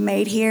connections you've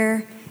made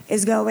here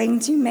is going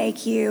to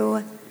make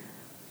you,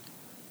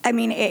 I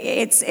mean,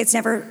 it's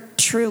never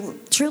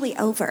truly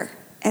over.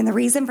 And the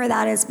reason for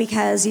that is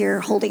because you're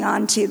holding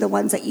on to the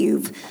ones that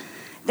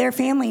they're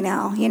family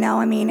now, you know,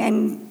 I mean,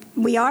 and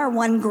we are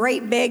one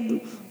great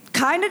big,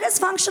 kind of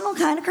dysfunctional,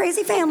 kind of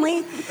crazy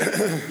family,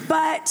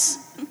 but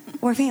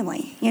we're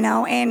family, you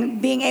know, and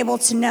being able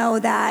to know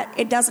that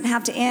it doesn't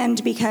have to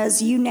end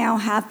because you now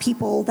have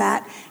people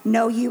that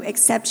know you,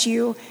 accept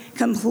you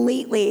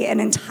completely and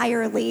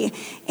entirely.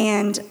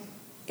 And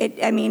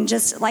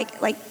just like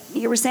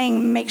you were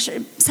saying, make sure,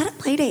 set up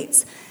play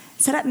dates,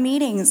 set up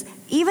meetings,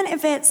 even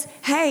if it's,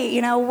 hey,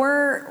 you know,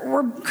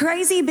 we're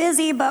crazy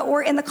busy, but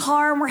we're in the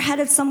car and we're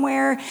headed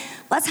somewhere.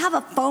 Let's have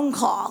a phone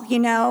call, you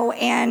know,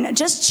 and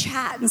just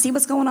chat and see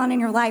what's going on in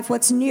your life.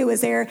 What's new?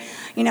 Is there,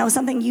 you know,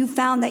 something you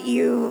found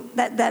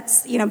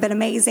that's you know, been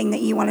amazing that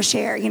you want to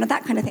share? You know,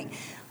 that kind of thing.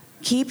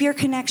 Keep your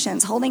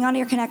connections. Holding on to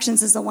your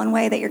connections is the one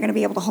way that you're going to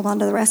be able to hold on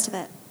to the rest of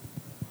it.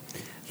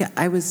 Yeah,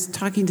 I was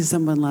talking to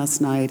someone last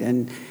night,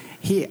 and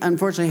he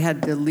unfortunately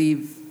had to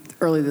leave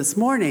early this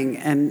morning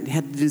and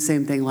had to do the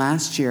same thing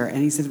last year.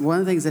 And he said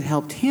one of the things that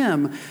helped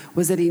him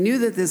was that he knew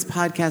that this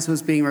podcast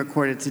was being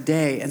recorded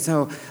today. And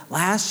so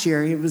last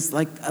year, it was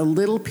like a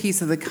little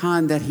piece of the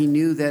con that he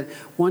knew that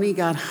when he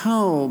got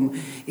home,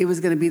 it was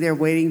going to be there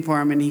waiting for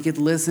him and he could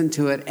listen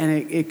to it.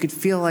 And it could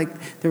feel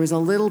like there was a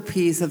little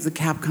piece of the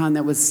CapCon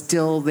that was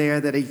still there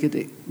that he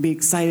could be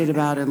excited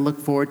about and look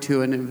forward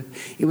to. And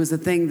it was the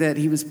thing that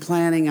he was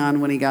planning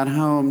on when he got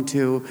home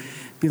to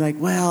be like,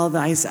 well,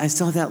 I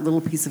still have that little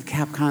piece of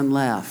CapCon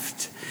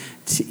left,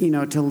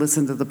 to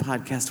listen to the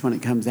podcast when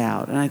it comes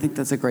out. And I think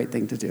that's a great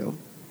thing to do.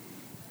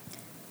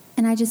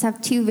 And I just have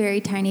 2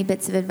 very tiny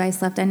bits of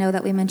advice left. I know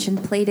that we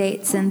mentioned play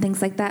dates and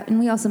things like that, and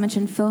we also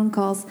mentioned phone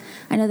calls.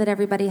 I know that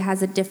everybody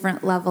has a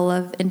different level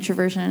of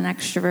introversion and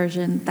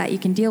extroversion that you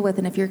can deal with,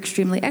 and if you're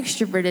extremely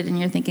extroverted and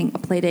you're thinking a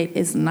play date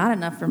is not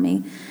enough for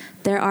me,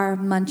 there are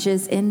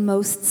munches in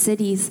most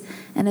cities,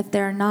 and if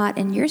they're not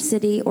in your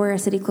city or a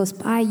city close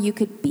by, you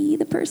could be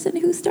the person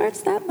who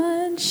starts that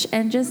munch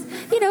and just,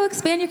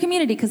 expand your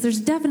community, because there's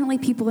definitely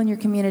people in your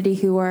community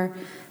who are,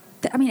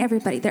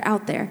 everybody, they're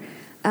out there.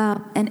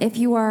 And if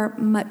you are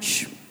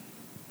much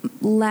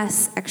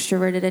less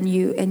extroverted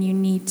and you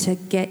need to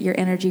get your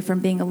energy from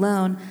being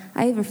alone,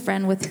 I have a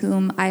friend with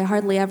whom I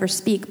hardly ever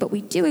speak, but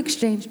we do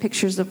exchange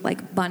pictures of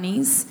like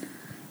bunnies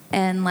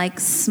and like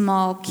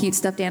small cute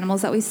stuffed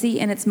animals that we see,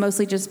 and it's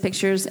mostly just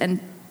pictures and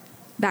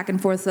back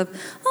and forth of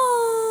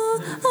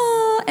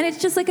oh, and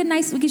it's just like a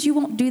nice, because you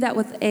won't do that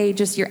with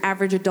just your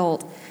average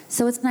adult.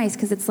 So it's nice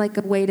because it's like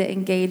a way to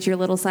engage your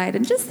little side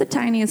in just the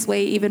tiniest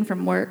way, even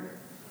from work.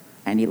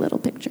 Any little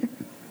picture.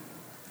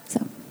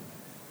 So.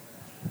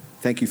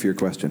 Thank you for your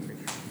question.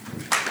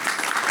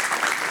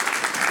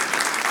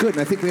 Good,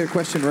 and I think we have a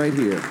question right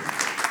here.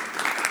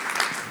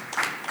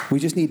 We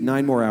just need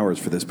 9 more hours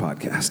for this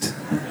podcast.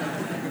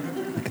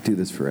 I could do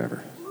this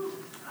forever.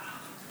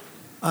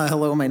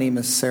 Hello, my name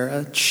is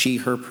Sarah, she,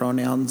 her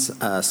pronouns,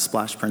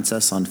 Splash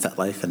Princess on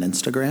FetLife and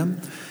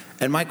Instagram.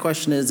 And my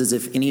question is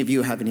if any of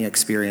you have any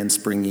experience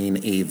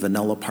bringing a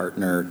vanilla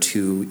partner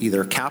to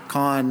either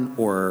CapCon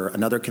or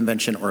another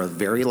convention or a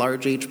very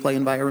large age play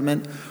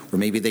environment, where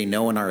maybe they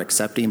know and are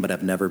accepting but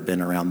have never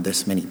been around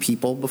this many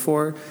people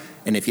before.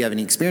 And if you have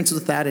any experience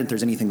with that, and if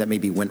there's anything that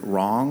maybe went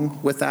wrong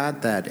with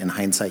that in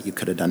hindsight you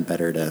could have done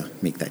better to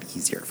make that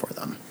easier for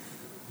them.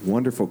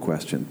 Wonderful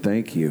question.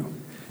 Thank you.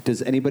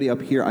 Does anybody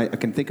up here, I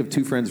can think of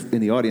 2 friends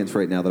in the audience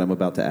right now that I'm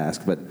about to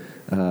ask, but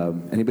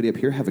anybody up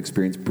here have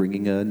experience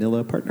bringing a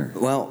Nilla partner?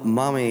 Well,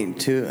 Mommy, you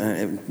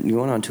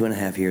went on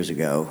 2.5 years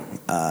ago.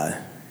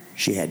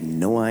 She had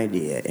no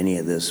idea any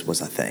of this was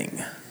a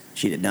thing.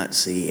 She did not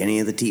see any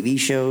of the TV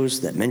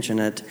shows that mention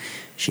it.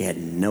 She had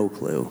no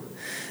clue.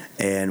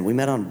 And we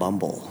met on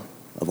Bumble,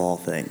 of all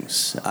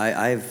things.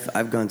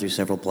 I've gone through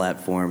several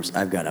platforms.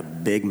 I've got a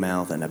big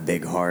mouth and a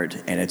big heart,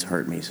 and it's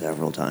hurt me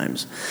several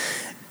times.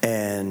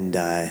 And,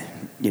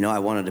 I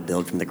wanted to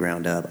build from the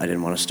ground up. I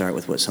didn't want to start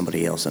with what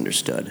somebody else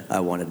understood. I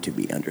wanted to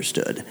be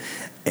understood.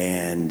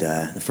 And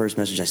the first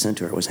message I sent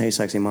to her was, "Hey,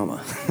 sexy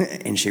mama."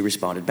 And she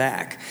responded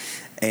back.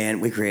 And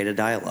we created a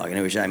dialogue. And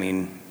it was,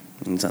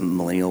 it's a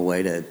millennial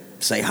way to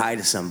say hi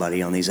to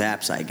somebody on these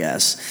apps, I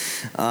guess.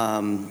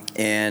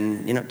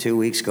 And 2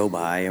 weeks go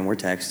by, and we're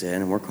texting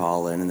and we're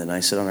calling, and then I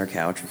sit on our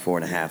couch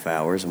for 4.5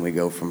 hours, and we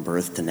go from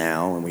birth to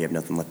now, and we have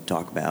nothing left to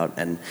talk about.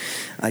 And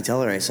I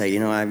tell her, I say,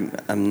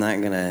 I'm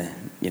not gonna,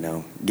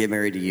 get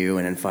married to you,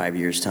 and in 5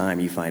 years' time,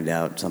 you find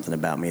out something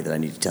about me that I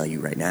need to tell you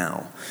right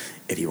now,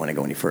 if you want to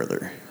go any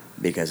further.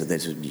 Because of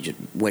this, you're just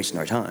wasting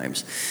our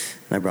times.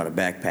 And I brought a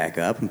backpack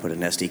up and put an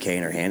SDK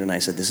in her hand, and I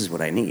said, this is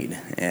what I need.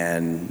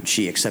 And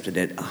she accepted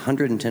it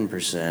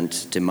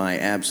 110% to my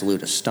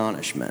absolute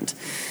astonishment.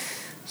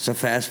 So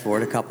fast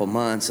forward a couple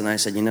months, and I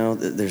said,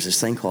 there's this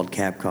thing called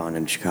Capcom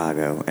in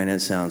Chicago, and it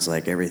sounds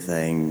like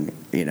everything,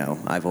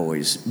 I've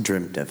always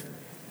dreamt of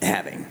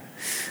having.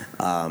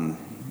 And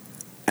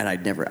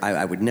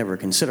I would never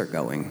consider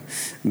going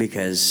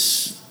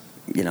because,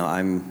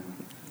 I'm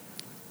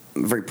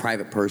a very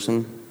private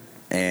person.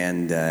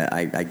 And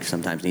I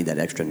sometimes need that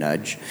extra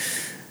nudge.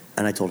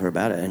 And I told her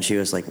about it, and she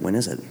was like, when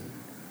is it?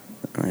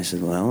 And I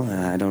said, well,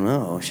 I don't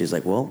know. She's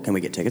like, well, can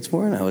we get tickets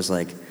for it? And I was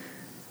like,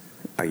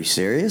 are you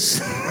serious?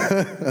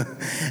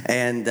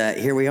 And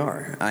here we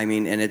are. I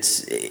mean, and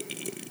it's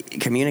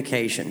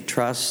communication,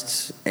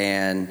 trust,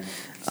 and,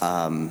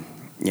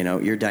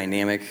 your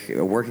dynamic,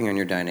 working on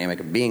your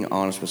dynamic, being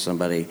honest with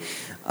somebody,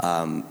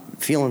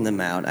 feeling them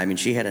out. I mean,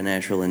 she had a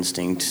natural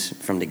instinct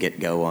from the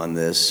get-go on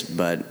this,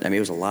 but, it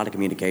was a lot of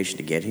communication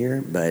to get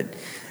here, but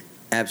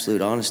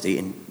absolute honesty,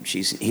 and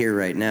she's here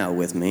right now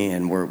with me,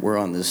 and we're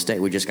on this stage.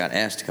 We just got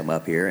asked to come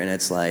up here, and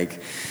it's like,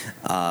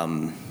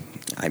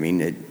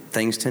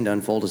 things tend to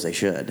unfold as they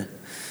should.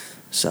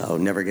 So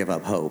never give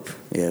up hope.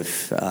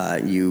 If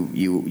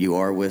you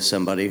are with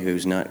somebody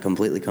who's not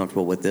completely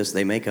comfortable with this,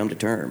 they may come to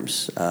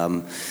terms.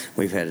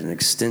 We've had an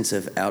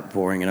extensive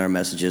outpouring in our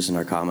messages and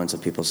our comments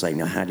of people saying,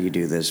 "Now, how do you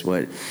do this?"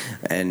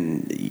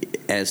 And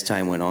as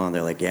time went on,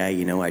 they're like, "Yeah,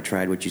 I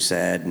tried what you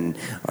said, and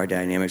our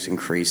dynamics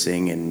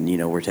increasing, and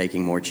we're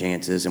taking more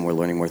chances, and we're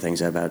learning more things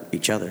about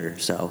each other."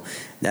 So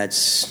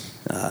that's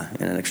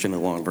in an extremely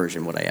long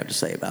version what I have to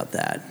say about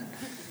that.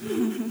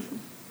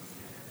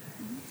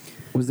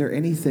 Was there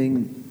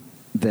anything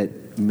that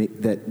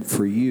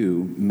for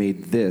you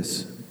made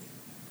this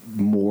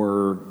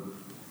more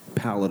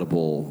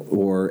palatable,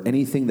 or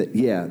anything that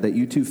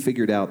you two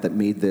figured out that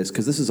made this,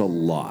 because this is a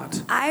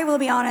lot? I will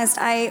be honest,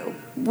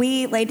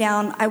 we laid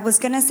down, I was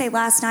going to say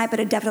last night,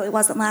 but it definitely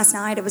wasn't last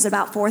night. It was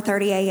about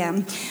 4:30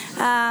 a.m.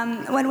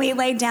 When we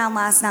laid down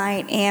last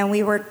night, and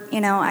we were,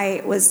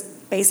 I was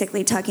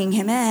basically tucking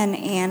him in,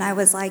 and I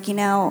was like,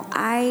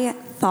 I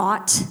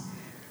thought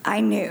I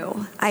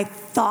knew. I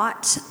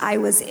thought I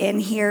was in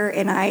here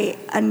and I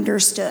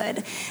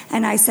understood.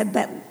 And I said,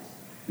 but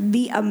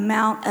the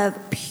amount of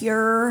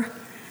pure,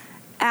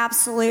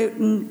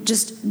 absolute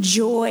just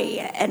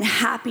joy and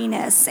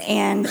happiness,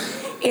 and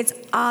it's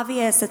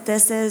obvious that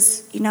this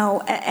is,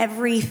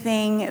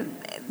 everything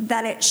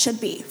that it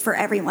should be for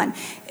everyone.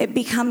 It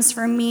becomes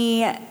for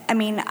me,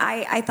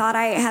 I thought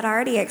I had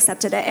already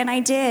accepted it, and I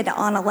did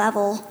on a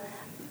level.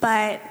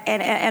 But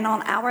and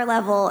on our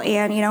level,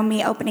 and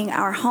me opening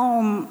our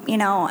home,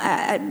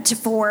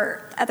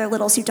 for other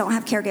littles who don't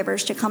have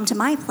caregivers to come to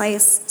my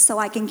place, so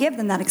I can give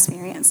them that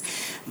experience,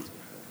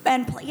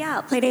 and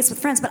play dates with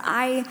friends. But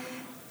I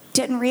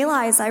didn't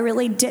realize, I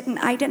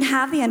didn't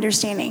have the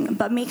understanding.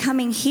 But me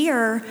coming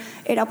here,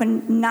 it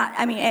opened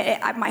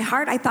my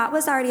heart I thought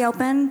was already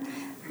open,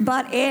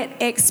 but it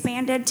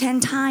expanded 10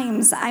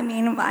 times. I'm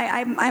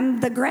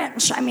the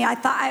Grinch. I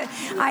thought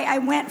I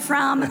went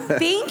from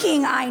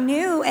thinking I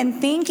knew and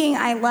thinking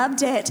I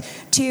loved it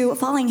to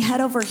falling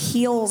head over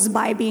heels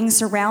by being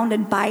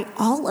surrounded by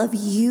all of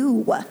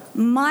you.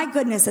 My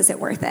goodness, is it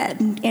worth it?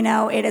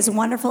 It is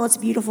wonderful, it's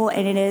beautiful,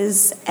 and it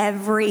is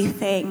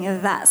everything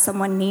that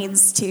someone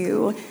needs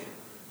to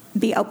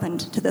be opened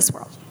to this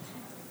world.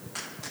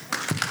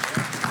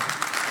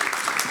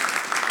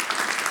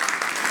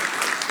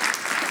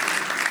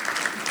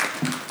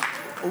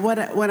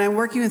 When I'm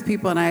working with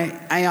people, and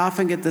I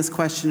often get this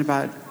question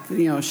about,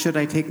 should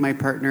I take my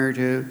partner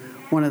to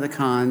one of the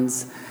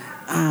cons?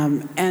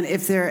 And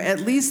if they're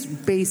at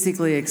least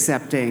basically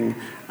accepting,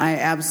 I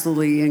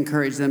absolutely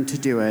encourage them to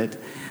do it.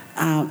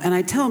 And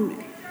I tell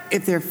them,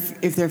 if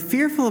they're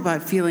fearful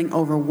about feeling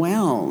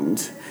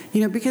overwhelmed,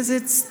 because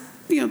it's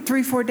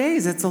 3-4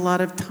 days, it's a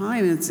lot of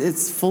time,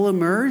 it's full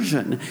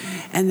immersion,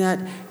 and that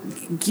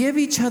give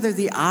each other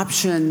the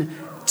option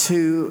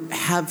to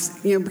have,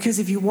 because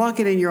if you walk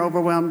in and you're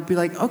overwhelmed, be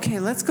like, okay,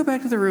 let's go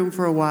back to the room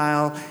for a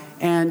while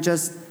and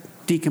just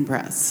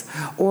decompress.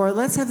 Or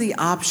let's have the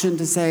option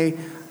to say,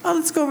 oh,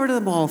 let's go over to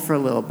the mall for a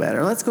little bit,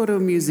 or let's go to a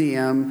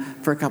museum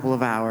for a couple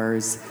of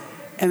hours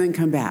and then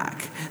come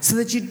back. So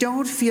that you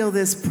don't feel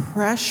this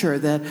pressure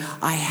that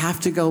I have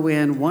to go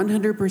in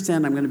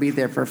 100%, I'm going to be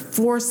there for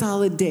 4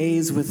 solid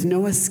days with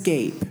no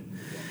escape.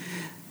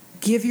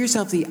 Give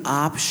yourself the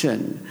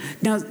option.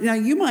 Now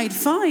you might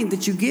find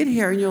that you get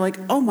here and you're like,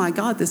 oh my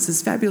God, this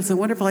is fabulous and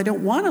wonderful. I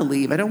don't want to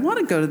leave. I don't want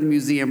to go to the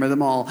museum or the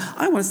mall.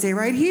 I want to stay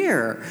right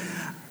here.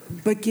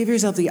 but give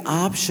yourself the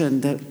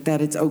option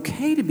that it's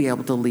okay to be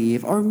able to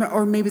leave,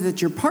 or maybe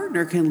that your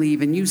partner can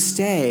leave and you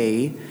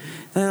stay.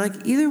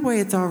 Like, either way,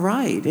 it's all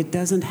right. It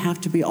doesn't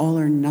have to be all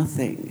or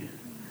nothing.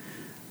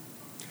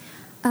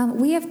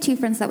 We have two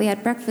friends that we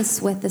had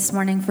breakfast with this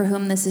morning for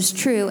whom this is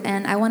true,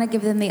 and I want to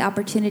give them the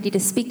opportunity to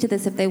speak to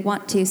this if they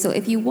want to. So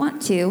if you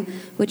want to,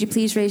 would you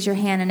please raise your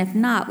hand? And if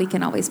not, we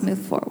can always move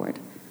forward.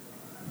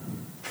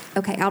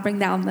 Okay, I'll bring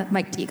down the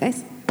mic to you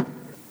guys.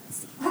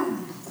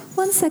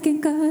 1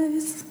 second,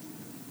 guys.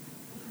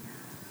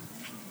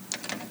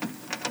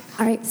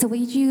 All right, so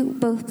would you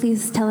both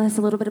please tell us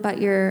a little bit about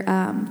your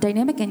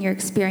dynamic and your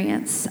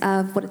experience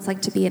of what it's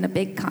like to be in a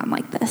big con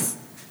like this?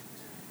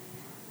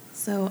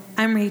 So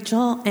I'm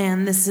Rachel,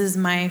 and this is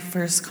my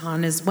first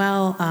con as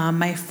well,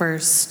 my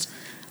first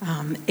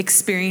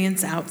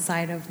experience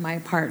outside of my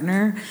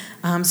partner.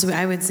 So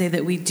I would say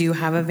that we do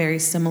have a very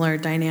similar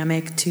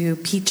dynamic to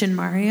Peach and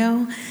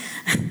Mario.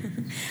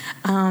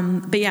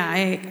 But yeah,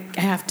 I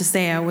have to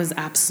say I was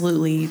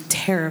absolutely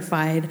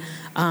terrified.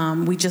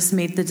 We just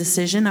made the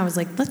decision. I was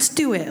like, let's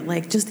do it.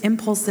 Like, just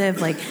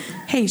impulsive, like,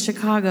 hey,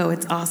 Chicago,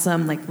 it's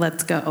awesome. Like,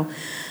 let's go.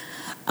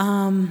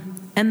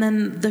 And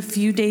then the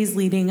few days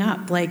leading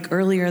up, like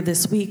earlier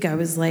this week, I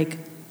was like,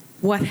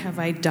 what have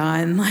I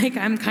done? Like,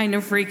 I'm kind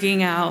of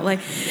freaking out. Like,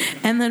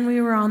 and then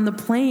we were on the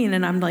plane,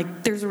 and I'm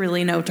like, there's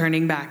really no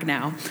turning back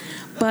now.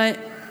 But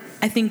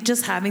I think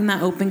just having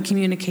that open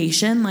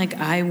communication, like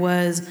I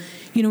was,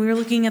 we were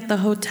looking at the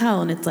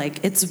hotel, and it's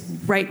like, it's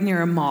right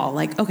near a mall.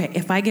 Like, okay,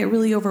 if I get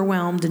really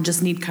overwhelmed and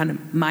just need kind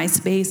of my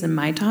space and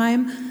my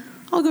time,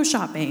 I'll go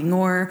shopping,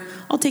 or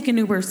I'll take an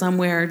Uber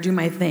somewhere, do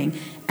my thing.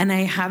 And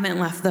I haven't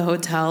left the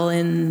hotel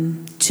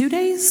in 2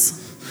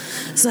 days.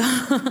 So,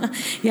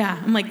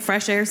 yeah, I'm like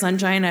fresh air,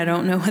 sunshine. I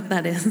don't know what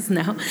that is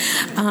now.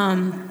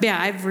 But yeah,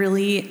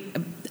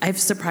 I've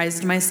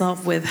surprised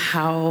myself with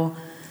how,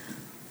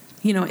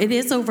 it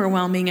is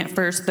overwhelming at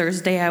first.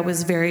 Thursday, I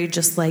was very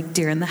just like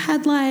deer in the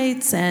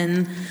headlights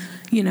and,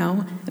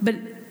 but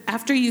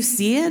after you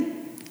see it,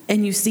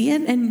 and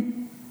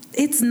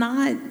it's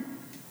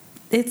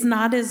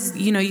not as,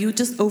 you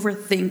just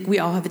overthink. We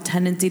all have a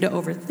tendency to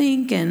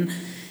overthink and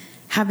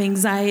have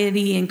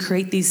anxiety and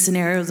create these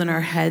scenarios in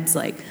our heads.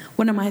 Like,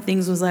 one of my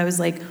things was I was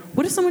like,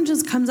 what if someone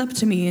just comes up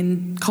to me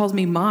and calls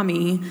me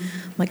mommy?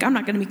 Like, I'm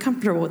not going to be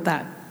comfortable with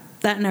that.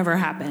 That never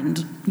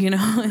happened.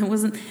 It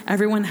wasn't,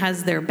 everyone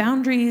has their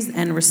boundaries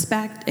and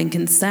respect and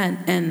consent,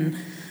 and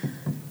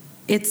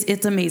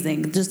it's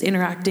amazing. Just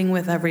interacting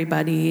with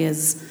everybody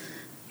is,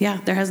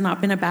 there has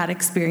not been a bad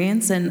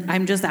experience, and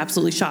I'm just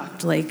absolutely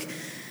shocked. Like,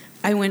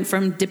 I went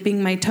from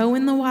dipping my toe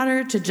in the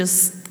water to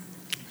just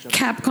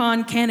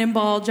Capcom,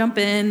 cannonball, jump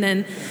in.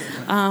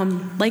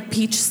 And like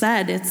Peach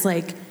said, it's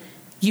like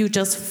you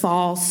just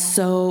fall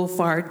so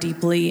far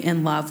deeply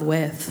in love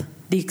with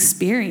the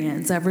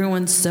experience.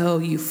 Everyone's so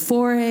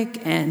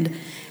euphoric and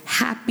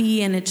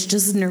happy, and it's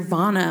just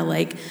nirvana.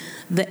 Like,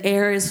 the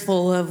air is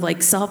full of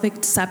like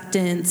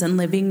self-acceptance and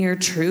living your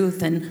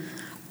truth. And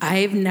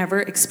I've never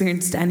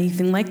experienced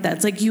anything like that.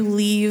 It's like you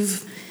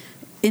leave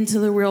into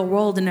the real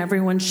world and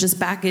everyone's just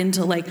back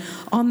into like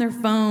on their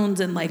phones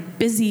and like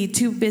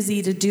too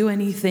busy to do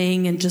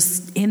anything and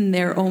just in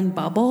their own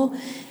bubble.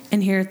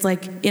 And here it's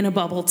like in a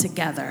bubble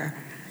together.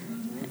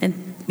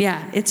 And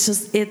yeah,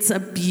 it's a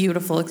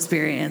beautiful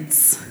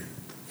experience.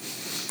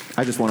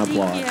 I just want to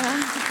applaud.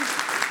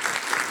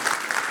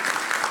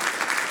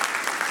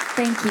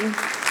 Thank you.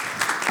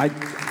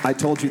 I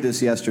told you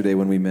this yesterday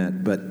when we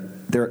met, but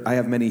I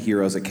have many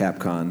heroes at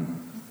CapCon.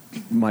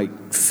 My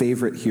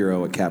favorite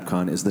hero at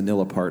CapCon is the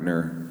Nilla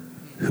partner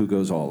who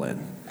goes all in.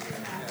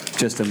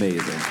 Just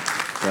amazing.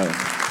 So.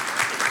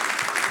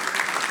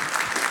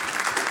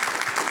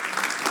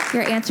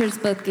 Your answers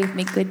both gave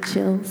me good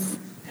chills.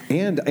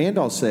 And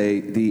I'll say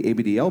the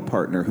ABDL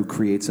partner who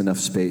creates enough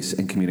space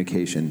and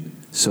communication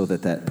so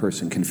that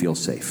person can feel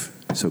safe.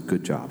 So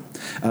good job.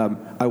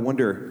 I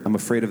wonder, I'm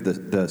afraid of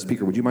the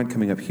speaker. Would you mind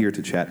coming up here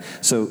to chat?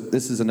 So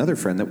this is another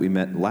friend that we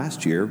met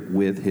last year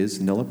with his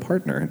Nilla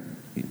partner.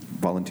 He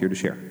volunteered to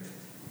share.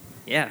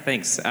 Yeah,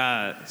 thanks.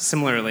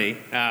 Similarly,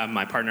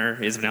 my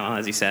partner is Vanilla,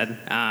 as you said.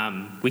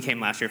 We came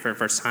last year for the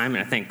first time,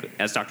 and I think,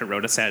 as Dr.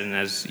 Rhoda said, and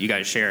as you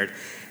guys shared,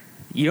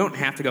 you don't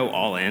have to go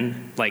all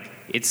in. Like,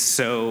 it's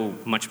so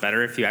much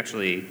better if you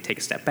actually take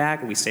a step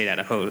back. We stayed at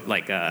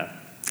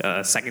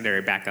a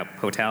secondary backup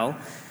hotel,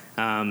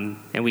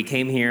 and we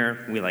came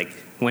here. We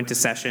went to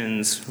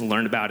sessions,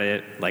 learned about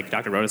it. Like,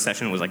 Dr. Rhoda's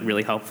session was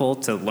really helpful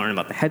to learn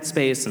about the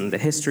headspace and the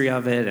history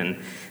of it, and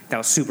that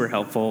was super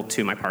helpful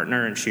to my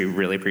partner, and she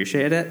really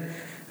appreciated it.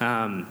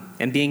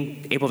 And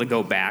being able to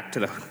go back to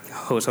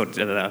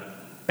the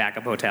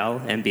backup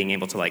hotel and being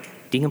able to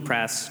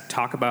decompress,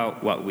 talk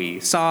about what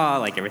we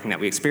saw, everything that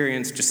we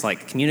experienced, just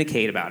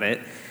communicate about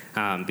it,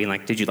 being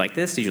like, did you like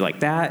this? Did you like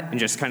that? And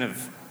just kind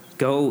of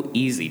go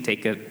easy,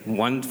 take it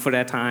 1 foot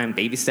at a time,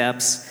 baby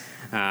steps.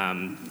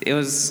 It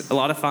was a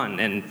lot of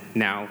fun, and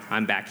now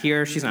I'm back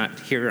here. She's not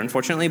here,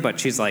 unfortunately, but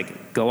she's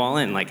like, go all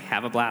in,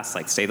 have a blast,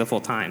 stay the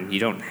full time. You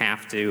don't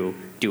have to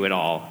do it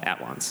all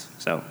at once.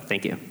 So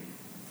thank you.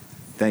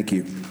 Thank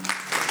you.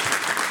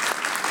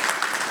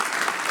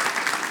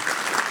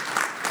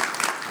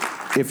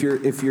 If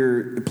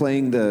you're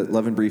playing the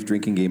Love and Brief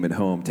drinking game at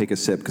home, take a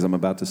sip because I'm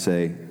about to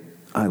say,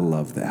 I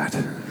love that.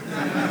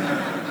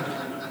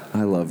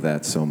 I love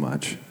that so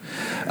much.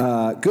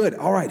 Good.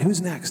 All right.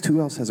 Who's next? Who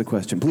else has a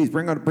question? Please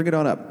bring it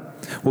on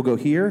up. We'll go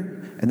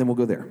here and then we'll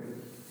go there.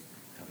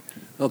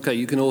 Okay.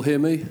 You can all hear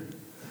me?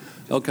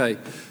 Okay.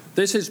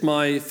 This is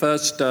my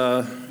first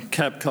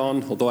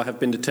CapCon, although I have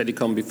been to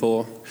TeddyCon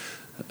before.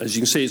 As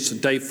you can see, it's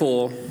day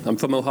 4. I'm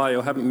from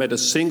Ohio. I haven't met a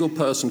single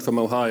person from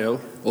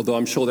Ohio, although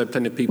I'm sure there are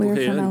plenty of people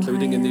here,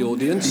 including in the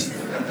audience.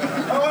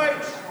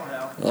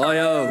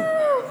 Ohio.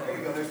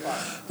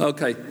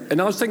 Okay, and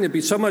I was thinking it'd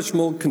be so much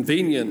more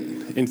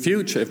convenient in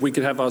future if we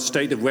could have our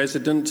state of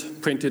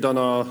resident printed on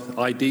our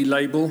ID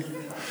label.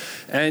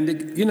 And,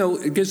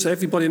 it gives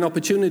everybody an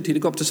opportunity to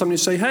go up to somebody and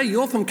say, hey,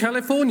 you're from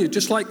California,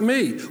 just like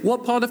me.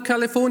 What part of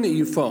California are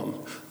you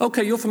from?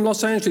 Okay, you're from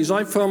Los Angeles.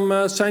 I'm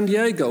from San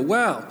Diego.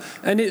 Wow.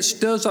 And it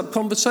stirs up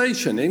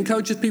conversation. It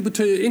encourages people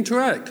to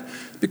interact.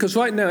 Because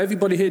right now,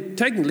 everybody here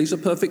technically is a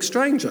perfect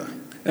stranger.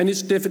 And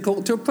it's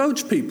difficult to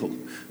approach people.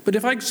 But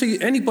if I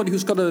see anybody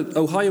who's got an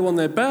Ohio on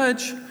their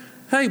badge,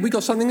 hey, we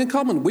got something in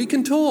common. We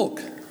can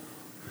talk.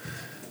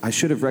 I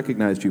should have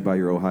recognized you by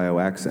your Ohio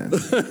accent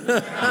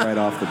right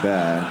off the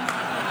bat.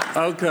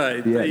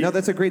 Okay. Yeah, no,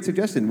 that's a great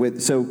suggestion.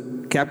 So,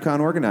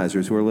 CapCon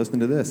organizers who are listening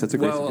to this, that's a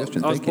great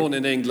suggestion. I was born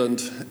in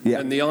England,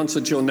 and the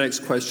answer to your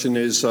next question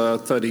is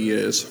 30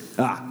 years.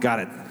 Got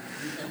it.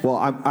 Well,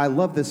 I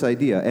love this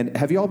idea. And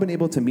have you all been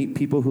able to meet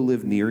people who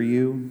live near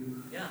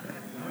you? Yeah.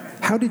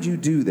 How did you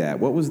do that?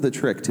 What was the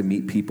trick to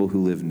meet people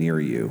who live near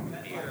you?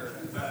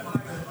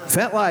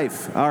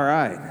 FetLife. All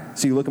right.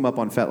 So you look them up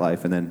on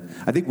FetLife, and then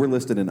I think we're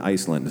listed in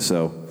Iceland,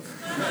 so.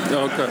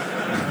 Okay.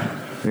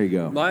 There you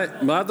go. My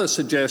other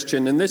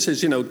suggestion, and this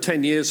is,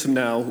 10 years from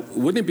now,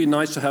 wouldn't it be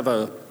nice to have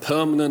a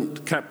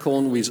permanent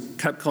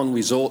CapCon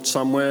resort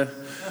somewhere?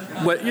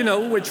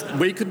 Where, which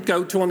we could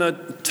go to on a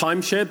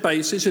timeshare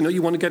basis.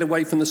 You want to get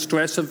away from the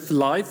stress of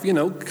life,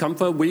 come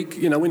for a week,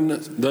 in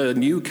the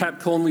new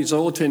CapCon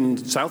resort in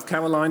South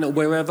Carolina or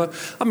wherever.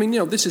 I mean,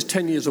 this is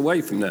 10 years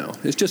away from now.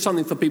 It's just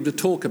something for people to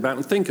talk about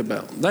and think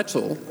about. That's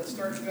all.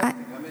 I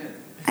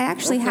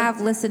actually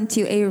have listened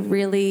to a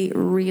really,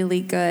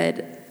 really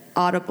good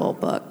Audible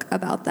book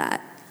about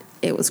that.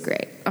 It was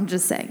great. I'm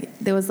just saying.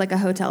 There was like a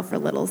hotel for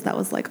littles that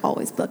was like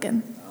always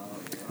booking.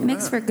 It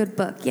makes for a good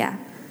book, yeah.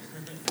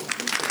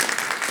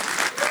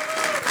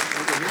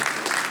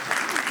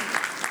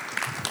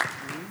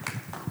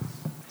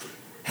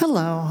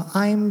 Hello,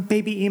 I'm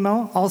Baby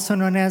Emo, also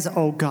known as,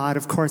 oh God,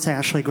 of course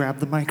Ashley grabbed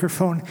the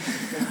microphone.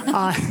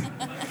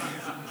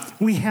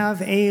 We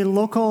have a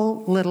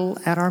local little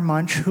at our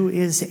munch who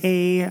is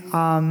a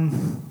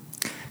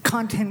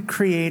content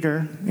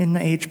creator in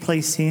the age play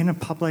scene, a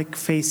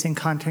public-facing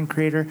content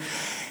creator.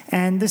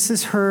 And this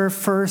is her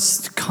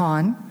first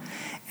con,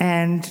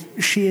 and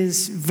she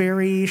is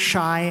very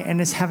shy and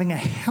is having a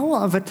hell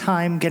of a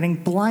time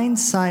getting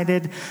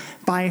blindsided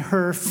by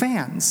her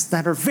fans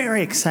that are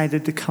very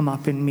excited to come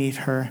up and meet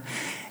her.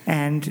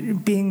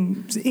 And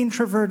being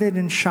introverted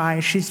and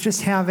shy, she's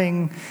just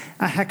having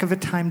a heck of a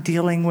time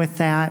dealing with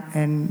that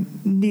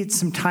and needs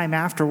some time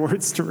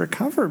afterwards to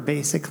recover,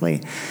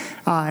 basically.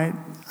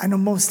 I know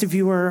most of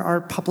you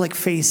are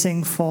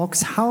public-facing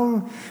folks.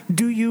 How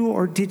do you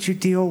or did you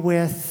deal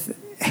with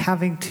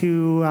having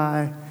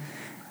to,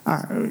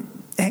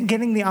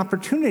 getting the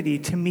opportunity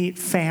to meet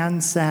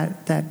fans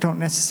that don't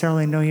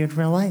necessarily know you in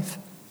real life?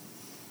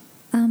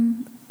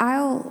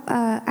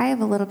 I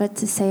have a little bit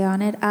to say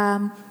on it.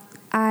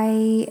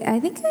 I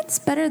think it's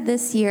better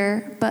this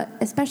year, but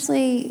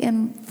especially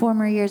in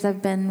former years,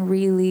 I've been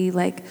really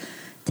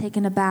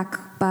taken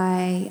aback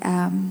by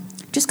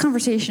just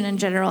conversation in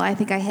general. I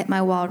think I hit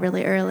my wall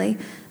really early,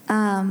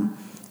 and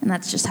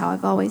that's just how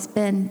I've always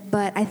been.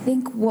 But I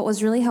think what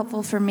was really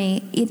helpful for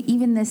me,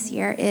 even this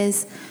year,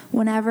 is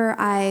whenever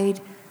I'd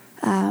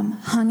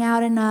hung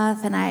out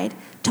enough and I'd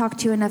talked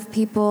to enough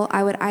people,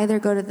 I would either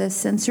go to the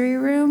sensory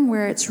room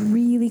where it's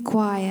really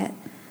quiet,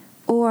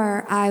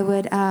 or I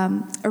would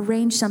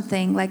arrange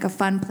something like a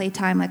fun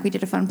playtime, like we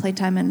did a fun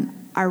playtime in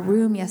our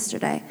room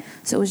yesterday.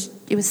 So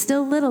it was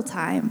still little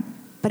time,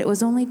 but it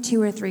was only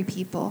 2 or 3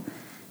 people,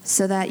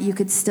 so that you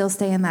could still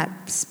stay in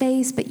that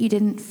space, but you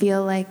didn't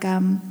feel like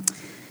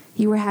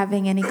you were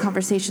having any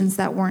conversations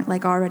that weren't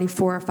already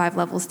 4 or 5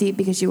 levels deep,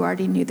 because you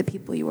already knew the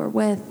people you were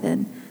with.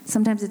 And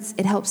sometimes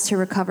it helps to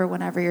recover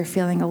whenever you're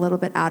feeling a little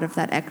bit out of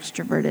that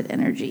extroverted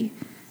energy.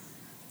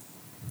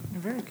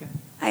 Very good.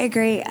 I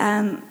agree.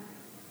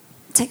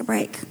 Take a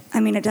break. I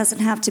mean, it doesn't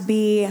have to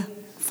be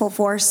full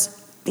force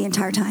the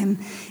entire time.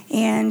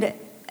 And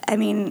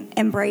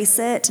embrace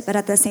it, but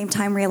at the same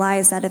time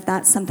realize that if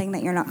that's something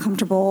that you're not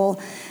comfortable,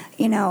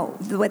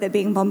 with it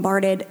being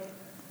bombarded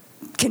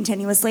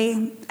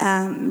continuously,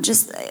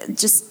 just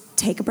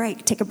take a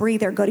break, take a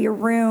breather, go to your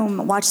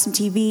room, watch some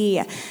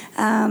TV.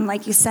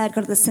 Like you said,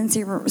 go to the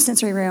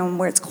sensory room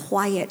where it's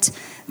quiet.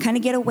 Kind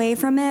of get away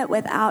from it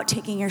without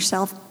taking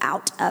yourself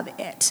out of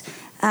it.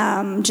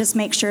 Just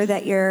make sure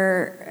that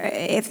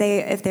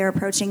if they're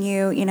approaching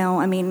you,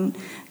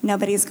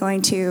 nobody's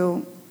going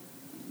to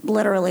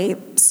literally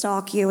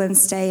stalk you and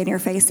stay in your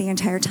face the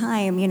entire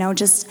time.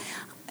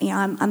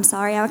 I'm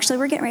sorry, actually,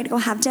 we're getting ready to go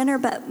have dinner,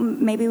 but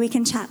maybe we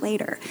can chat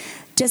later.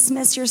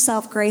 Dismiss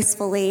yourself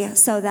gracefully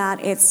so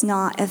that it's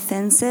not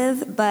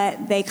offensive,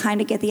 but they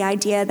kind of get the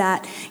idea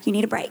that you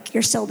need a break.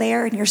 You're still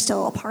there and you're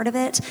still a part of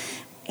it.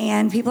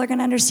 And people are going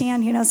to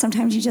understand,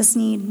 sometimes you just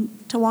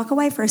need to walk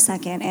away for a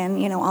second.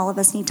 And, all of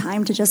us need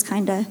time to just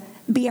kind of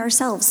be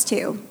ourselves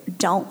too.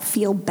 Don't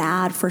feel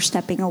bad for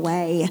stepping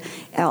away,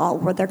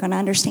 or they're going to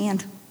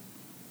understand.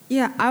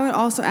 Yeah, I would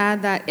also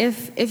add that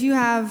if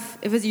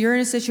you're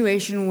in a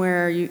situation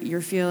where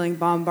you're feeling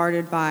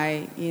bombarded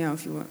by,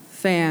 if you want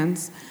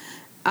fans,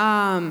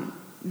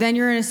 then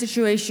you're in a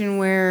situation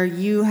where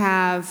you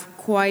have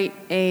quite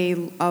a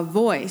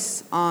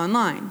voice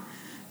online.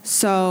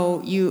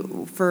 So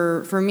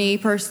for me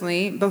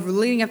personally, but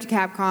leading up to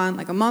CapCon,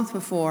 like a month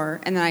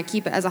before, and then I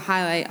keep it as a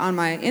highlight on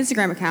my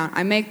Instagram account,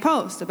 I make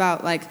posts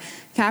about like,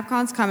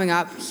 CapCon's coming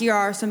up, here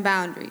are some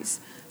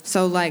boundaries.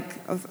 So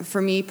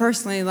for me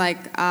personally,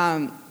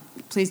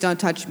 please don't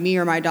touch me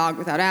or my dog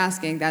without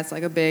asking. That's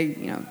like a big,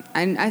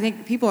 and I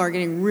think people are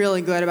getting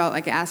really good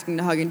about asking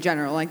to hug in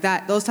general. Like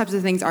that, those types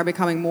of things are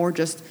becoming more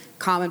just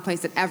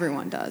commonplace that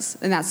everyone does.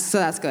 And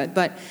that's good.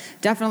 But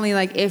definitely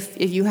if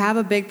you have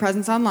a big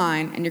presence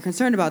online and you're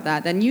concerned about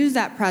that, then use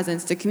that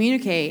presence to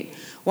communicate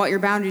what your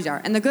boundaries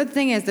are. And the good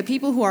thing is the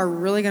people who are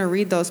really going to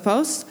read those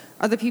posts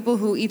are the people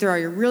who either are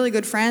your really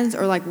good friends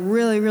or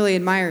really, really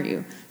admire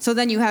you. So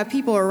then you have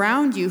people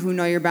around you who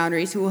know your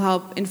boundaries who will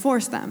help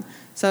enforce them.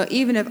 So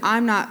even if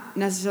I'm not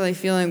necessarily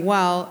feeling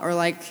well or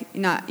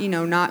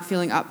not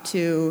feeling up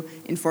to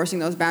enforcing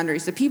those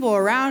boundaries, the people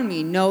around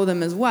me know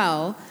them as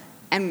well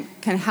and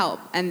can help.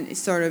 And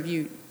so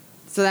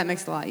that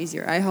makes it a lot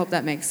easier. I hope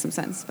that makes some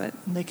sense. But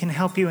they can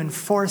help you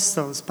enforce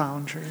those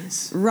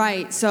boundaries.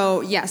 Right.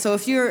 So yeah. So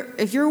if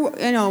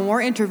you're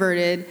more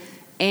introverted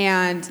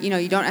and you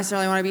don't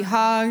necessarily want to be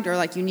hugged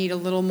or you need a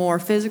little more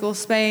physical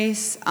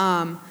space,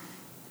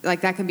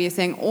 that can be a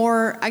thing.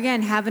 Or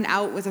again, have an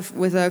out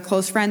with a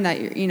close friend that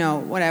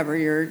whatever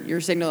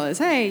your signal is.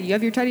 Hey, you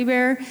have your teddy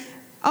bear?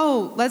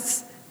 Oh,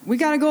 we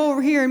got to go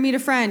over here and meet a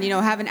friend.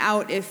 Have an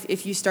out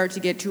if you start to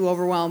get too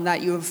overwhelmed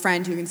that you have a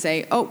friend who can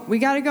say, oh, we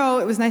got to go.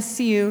 It was nice to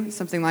see you.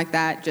 Something like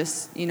that.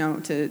 Just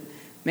to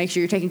make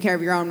sure you're taking care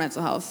of your own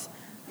mental health.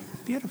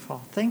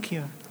 Beautiful. Thank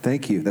you.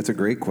 Thank you. That's a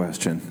great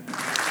question.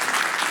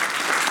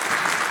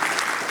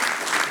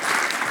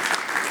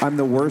 I'm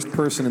the worst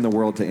person in the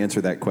world to answer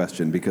that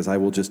question because I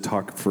will just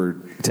talk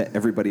to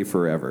everybody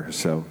forever.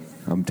 So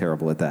I'm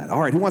terrible at that.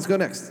 All right, who wants to go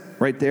next?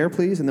 Right there,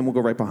 please, and then we'll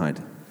go right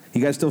behind.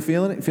 You guys still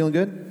feeling it? Feeling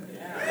good?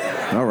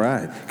 Yeah. All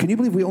right. Can you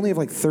believe we only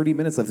have 30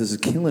 minutes left? This is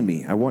killing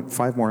me. I want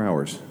 5 more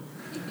hours.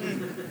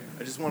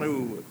 I just want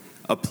to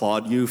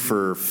applaud you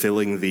for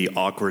filling the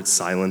awkward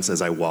silence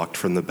as I walked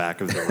from the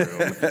back of the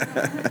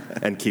room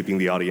and keeping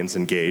the audience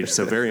engaged.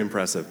 So very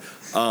impressive.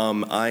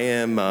 I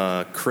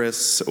am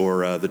Chris,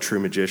 or the True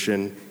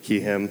Magician,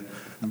 he, him.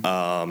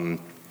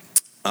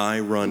 I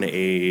run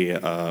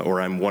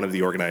I'm one of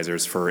the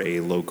organizers for a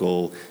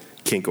local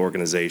kink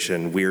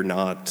organization. We're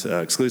not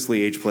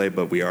exclusively age play,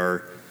 but we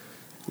are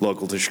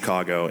local to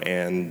Chicago.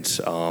 And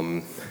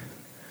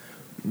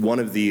one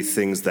of the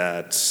things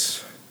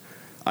that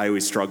I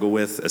always struggle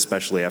with,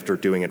 especially after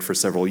doing it for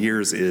several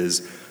years,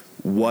 is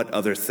what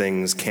other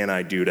things can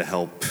I do to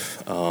help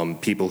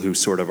people who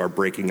sort of are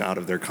breaking out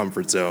of their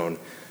comfort zone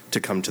to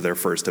come to their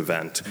first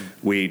event.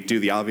 We do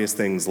the obvious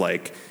things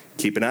like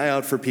keep an eye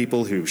out for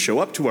people who show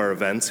up to our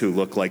events who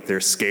look like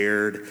they're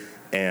scared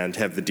and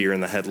have the deer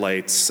in the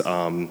headlights,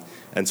 and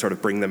sort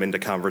of bring them into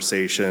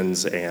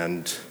conversations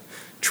and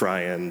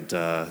try and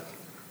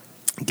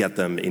get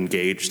them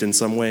engaged in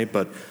some way.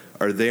 But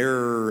are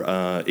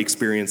there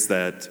experiences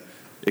that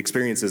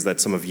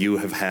some of you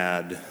have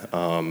had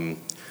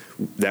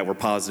that were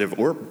positive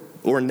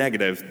or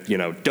negative?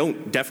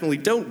 Definitely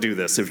don't do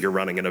this if you're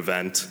running an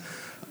event,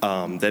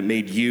 that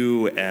made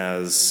you,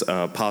 as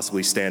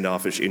possibly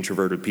standoffish,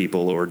 introverted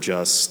people, or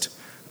just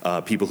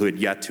people who had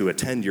yet to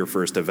attend your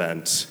first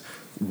event,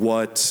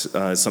 what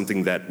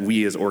something that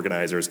we as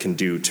organizers can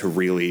do to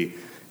really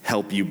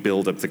help you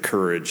build up the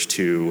courage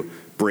to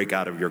break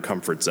out of your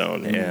comfort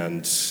zone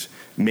and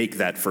make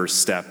that first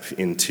step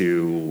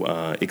into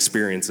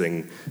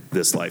experiencing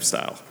this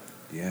lifestyle?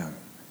 Yeah.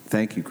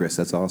 Thank you, Chris.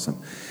 That's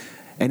awesome.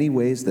 Any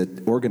ways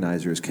that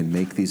organizers can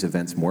make these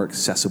events more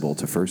accessible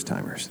to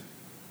first-timers?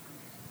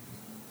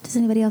 Does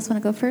anybody else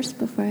want to go first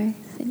before I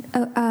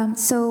say?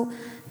 So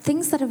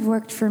things that have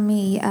worked for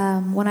me,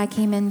 when I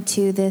came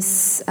into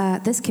this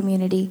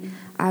community,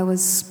 I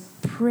was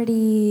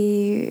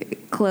pretty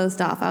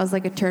closed off. I was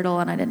like a turtle,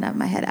 and I didn't have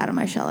my head out of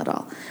my shell at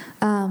all.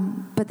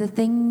 But the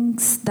thing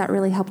that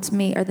really helped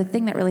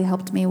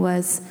me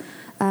was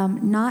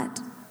not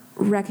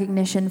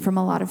recognition from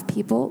a lot of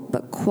people,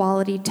 but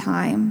quality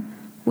time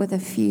with a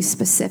few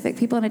specific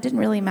people. And it didn't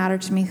really matter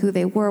to me who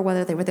they were,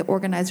 whether they were the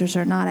organizers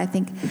or not. I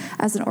think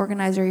as an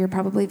organizer, you're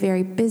probably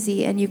very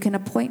busy, and you can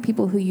appoint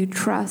people who you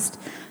trust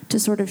to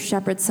sort of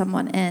shepherd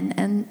someone in.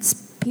 And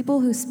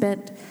people who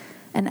spent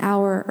an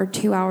hour or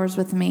 2 hours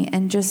with me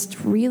and just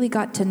really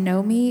got to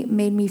know me,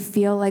 made me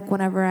feel like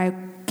whenever I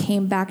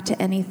came back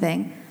to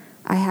anything,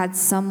 I had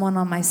someone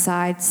on my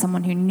side,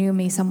 someone who knew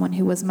me, someone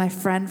who was my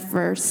friend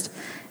first,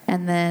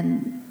 and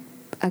then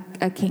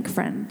a kink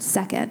friend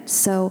second.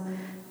 So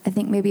I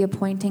think maybe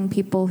appointing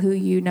people who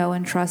you know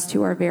and trust,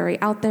 who are very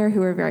out there,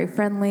 who are very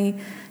friendly,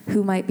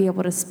 who might be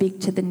able to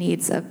speak to the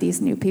needs of these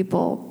new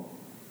people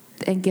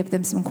and give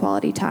them some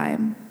quality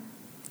time.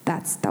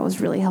 That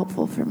was really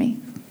helpful for me.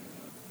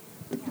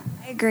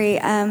 I agree.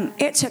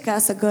 It took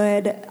us a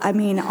good,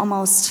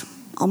 almost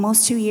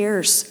 2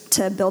 years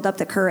to build up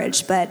the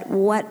courage. But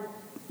what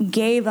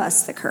gave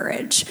us the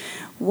courage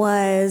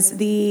was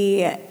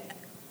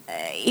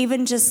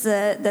even just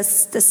the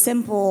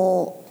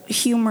simple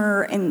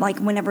humor and like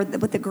whenever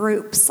with the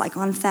groups like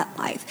on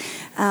FetLife,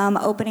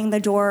 opening the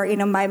door,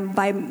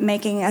 by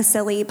making a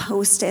silly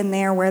post in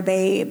there where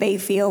they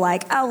feel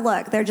like, oh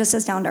look, they're just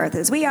as down to earth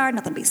as we are,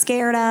 nothing to be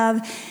scared of.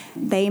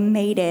 They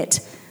made it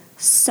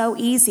so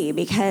easy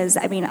because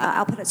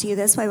I'll put it to you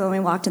this way: when we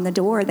walked in the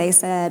door, they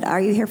said, "Are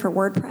you here for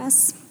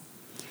WordPress?"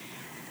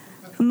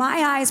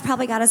 My eyes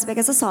probably got as big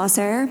as a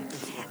saucer,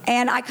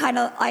 and I kind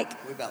of like.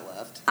 We about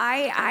left.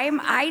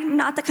 I'm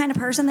not the kind of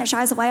person that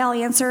shies away. I'll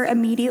answer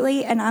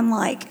immediately, and I'm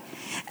like,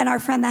 and our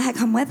friend that had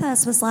come with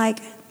us was like,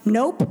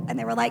 "Nope," and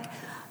they were like,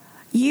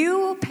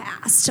 "You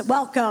passed,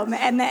 welcome,"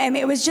 and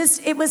it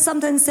was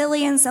something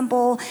silly and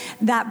simple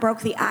that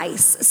broke the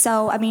ice.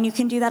 So you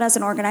can do that as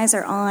an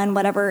organizer on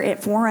whatever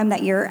forum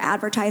that you're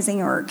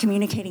advertising or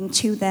communicating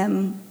to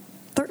them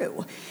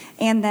through,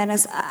 and then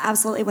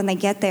absolutely when they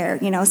get there,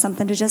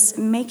 something to just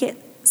make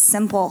it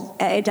simple.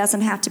 It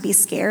doesn't have to be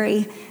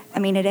scary.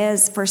 It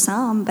is for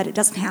some, but it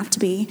doesn't have to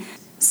be.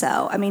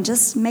 So,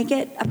 just make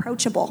it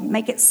approachable.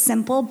 Make it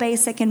simple,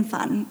 basic, and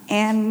fun.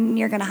 And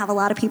you're going to have a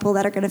lot of people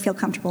that are going to feel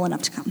comfortable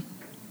enough to come.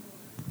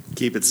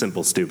 Keep it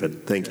simple,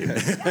 stupid. Thank you.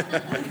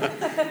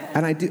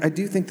 And I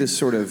do think this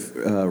sort of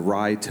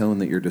wry tone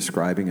that you're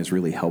describing is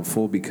really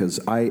helpful because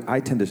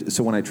I tend to,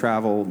 so when I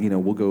travel,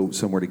 we'll go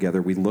somewhere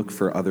together, we look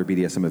for other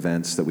BDSM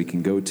events that we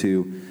can go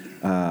to,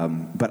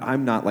 but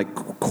I'm not like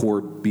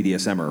core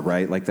BDSMer,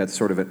 right? Like that's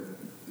sort of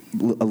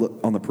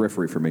on the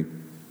periphery for me.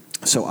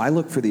 So I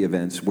look for the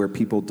events where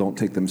people don't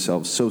take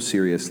themselves so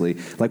seriously.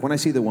 Like when I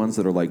see the ones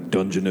that are like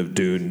Dungeon of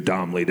Doom,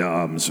 Domly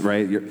Doms,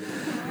 right?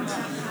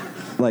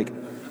 Like,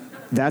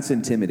 that's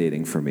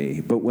intimidating for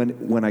me. But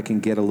when I can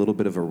get a little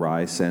bit of a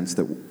wry sense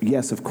that,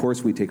 yes, of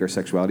course we take our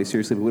sexuality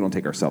seriously, but we don't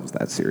take ourselves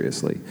that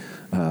seriously,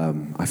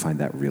 I find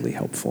that really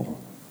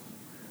helpful.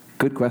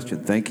 Good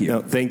question. Thank you.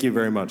 No, thank you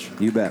very much.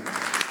 You bet.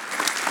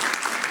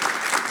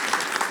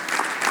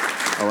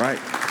 All right.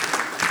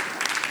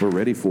 We're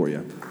ready for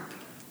you.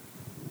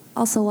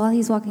 Also, while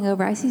he's walking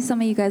over, I see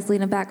some of you guys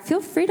leaning back. Feel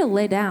free to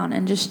lay down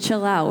and just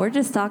chill out. We're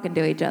just talking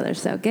to each other,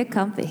 so get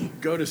comfy.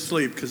 Go to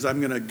sleep, because I'm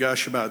going to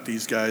gush about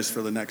these guys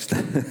for the next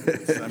 10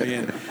 minutes.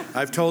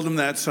 I've told them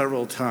that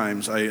several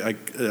times. I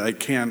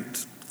can't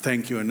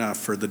thank you enough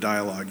for the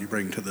dialogue you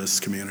bring to this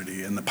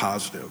community and the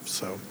positive.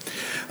 So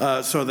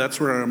that's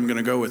where I'm going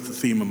to go with the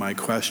theme of my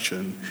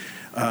question,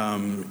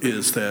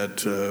 is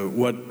that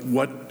what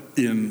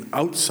in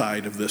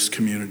outside of this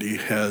community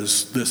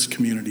has this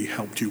community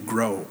helped you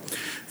grow?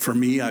 For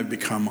me, I've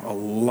become a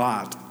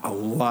lot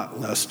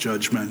less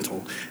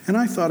judgmental. And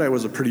I thought I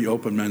was a pretty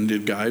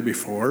open-minded guy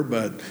before,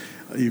 but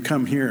you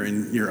come here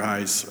and your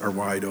eyes are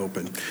wide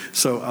open.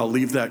 So I'll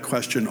leave that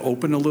question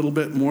open a little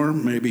bit more.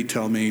 Maybe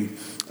tell me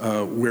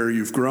where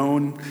you've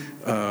grown,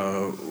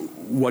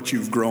 what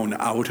you've grown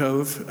out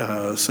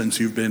of since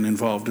you've been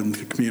involved in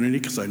the community,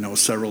 because I know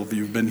several of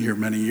you have been here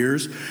many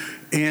years.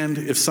 And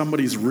if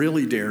somebody's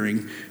really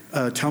daring,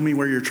 tell me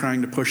where you're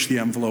trying to push the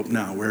envelope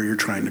now, where you're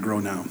trying to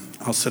grow now.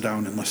 I'll sit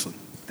down and listen.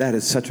 That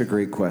is such a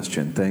great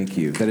question. Thank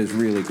you. That is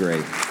really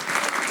great.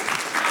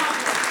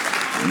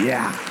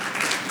 Yeah.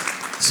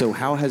 So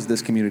how has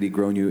this community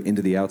grown you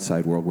into the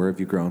outside world? Where have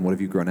you grown? What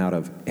have you grown out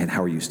of? And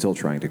how are you still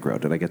trying to grow?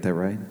 Did I get that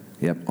right?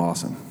 Yep.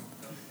 Awesome.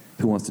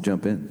 Who wants to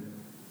jump in?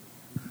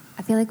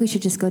 I feel like we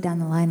should just go down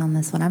the line on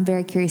this one. I'm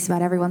very curious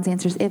about everyone's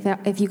answers,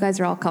 if you guys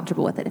are all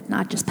comfortable with it. If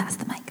not, just pass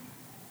the mic.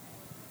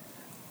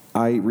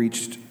 I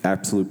reached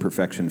absolute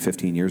perfection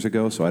 15 years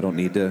ago, so I don't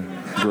need to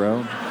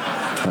grow.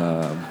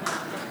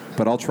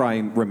 But I'll try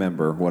and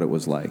remember what it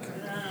was like.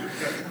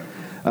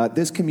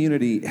 This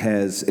community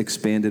has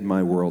expanded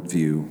my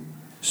worldview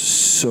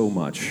so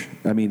much.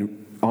 I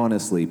mean,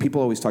 honestly,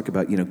 people always talk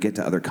about, get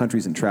to other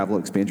countries and travel,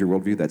 expand your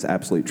worldview. That's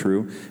absolutely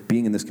true.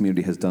 Being in this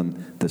community has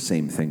done the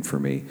same thing for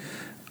me.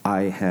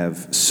 I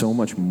have so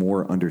much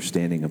more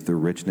understanding of the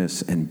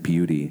richness and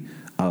beauty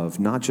of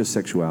not just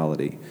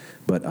sexuality,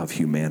 but of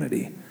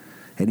humanity.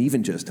 And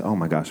even just, oh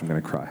my gosh, I'm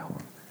going to cry. Hold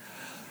on.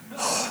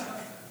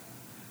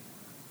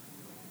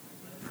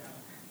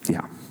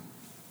 Yeah.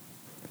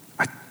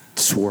 I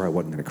swore I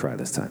wasn't going to cry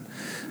this time.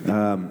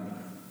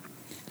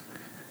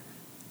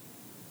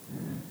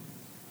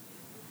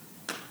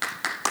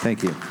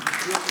 Thank you.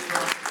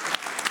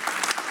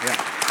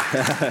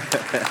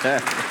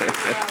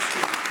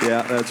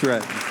 Yeah, that's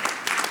right.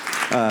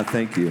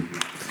 Thank you.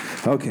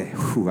 Okay,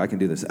 whew, I can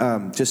do this.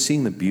 Just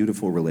seeing the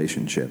beautiful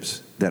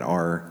relationships that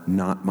are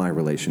not my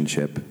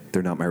relationship.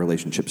 They're not my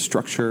relationship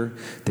structure.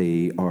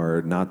 They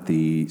are not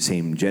the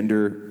same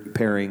gender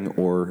pairing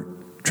or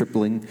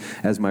tripling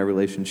as my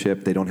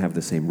relationship. They don't have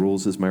the same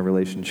rules as my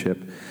relationship.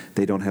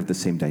 They don't have the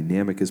same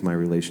dynamic as my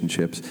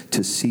relationships.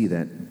 To see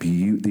that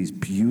these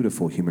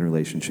beautiful human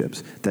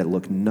relationships that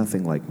look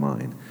nothing like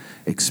mine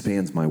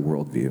expands my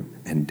worldview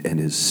and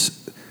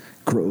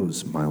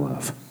grows my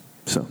love.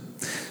 So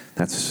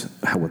that's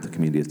what the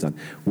community has done.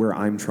 Where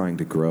I'm trying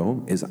to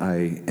grow is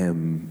I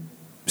am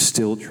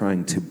still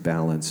trying to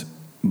balance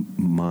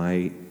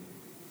my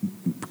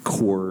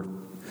core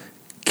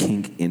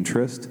kink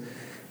interest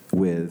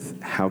with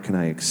how can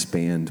I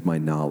expand my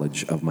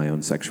knowledge of my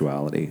own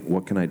sexuality?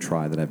 What can I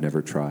try that I've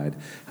never tried?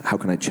 How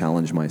can I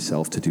challenge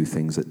myself to do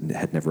things that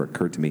had never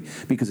occurred to me?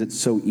 Because it's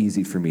so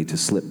easy for me to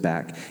slip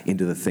back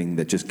into the thing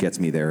that just gets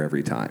me there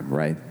every time,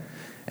 right?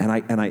 And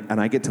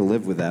I get to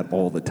live with that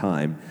all the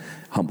time,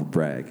 humble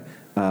brag.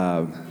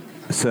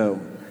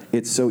 So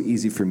it's so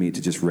easy for me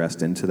to just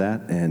rest into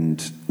that, and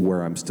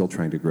where I'm still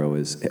trying to grow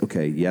is,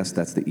 okay, yes,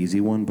 that's the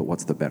easy one, but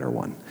what's the better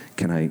one?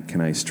 Can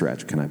I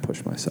stretch? Can I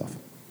push myself?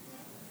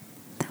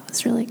 That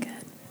was really good.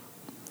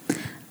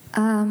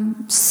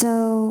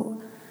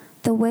 So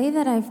the way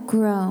that I've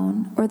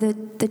grown, or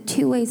the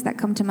two ways that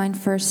come to mind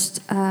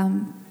first,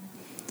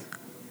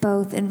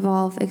 both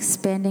involve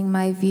expanding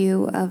my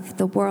view of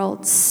the world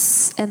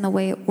and the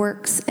way it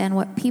works and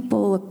what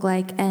people look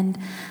like. And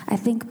I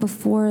think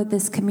before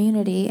this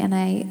community, and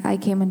I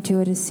came into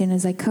it as soon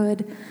as I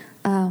could,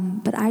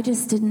 but I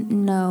just didn't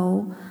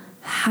know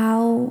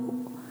how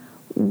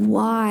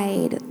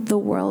wide the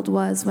world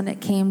was when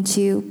it came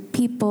to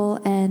people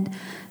and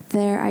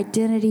their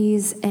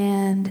identities,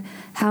 and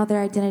how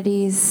their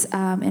identities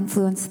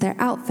influenced their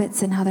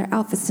outfits, and how their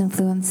outfits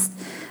influenced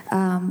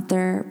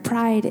their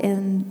pride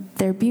and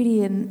their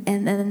beauty,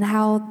 and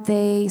how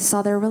they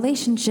saw their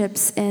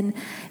relationships. And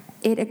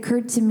it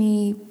occurred to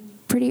me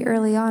pretty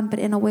early on, but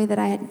in a way that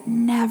I had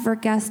never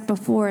guessed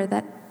before,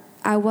 that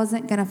I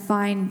wasn't going to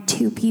find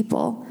two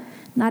people,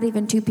 not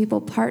even two people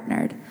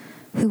partnered,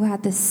 who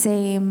had the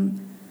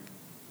same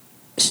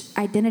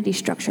identity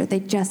structure.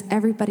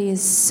 Everybody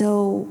is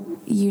so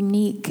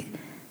unique.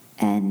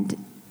 And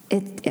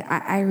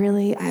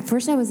at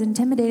first I was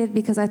intimidated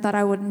because I thought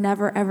I would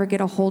never ever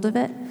get a hold of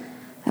it.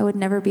 I would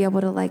never be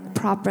able to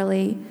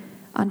properly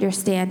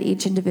understand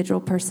each individual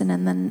person.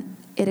 And then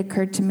it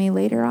occurred to me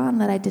later on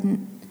that I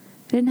didn't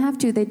have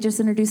to. They'd just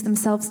introduce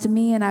themselves to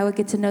me, and I would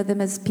get to know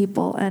them as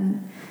people.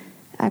 And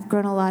I've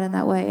grown a lot in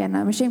that way. And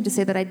I'm ashamed to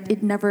say that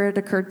it never had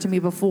occurred to me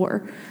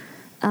before.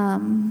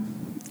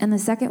 And the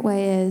second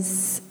way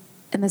is,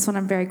 and this one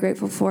I'm very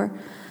grateful for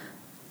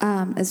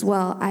as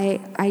well,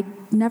 I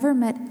never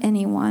met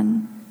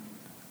anyone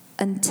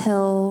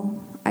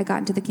until I got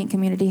into the kink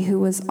community who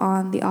was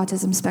on the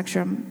autism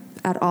spectrum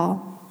at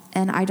all.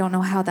 And I don't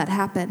know how that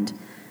happened,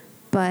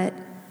 but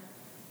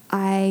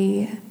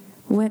I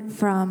went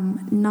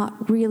from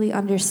not really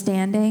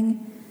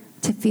understanding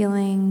to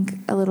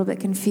feeling a little bit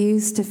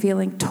confused to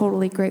feeling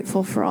totally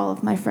grateful for all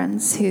of my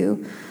friends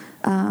who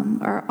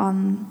are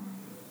on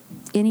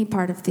any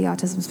part of the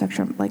autism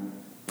spectrum,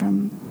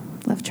 from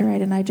left to right.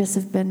 And I just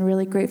have been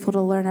really grateful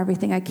to learn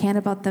everything I can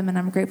about them, and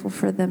I'm grateful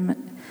for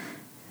them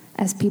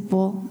as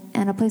people.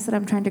 And a place that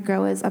I'm trying to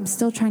grow is I'm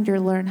still trying to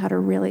learn how to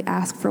really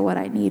ask for what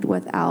I need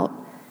without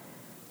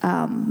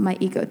my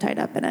ego tied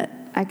up in it.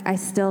 I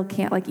still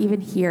can't,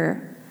 even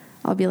here,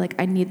 I'll be like,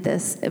 I need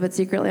this, but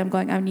secretly I'm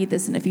going, I need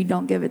this, and if you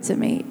don't give it to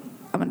me,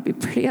 I'm going to be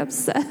pretty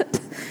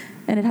upset.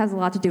 And it has a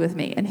lot to do with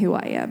me and who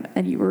I am,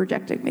 and you were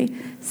rejecting me.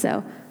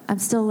 So I'm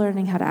still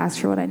learning how to ask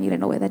for what I need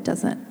in a way that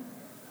doesn't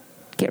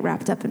get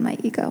wrapped up in my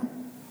ego.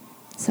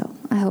 So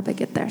I hope I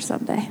get there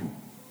someday.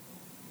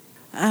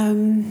 For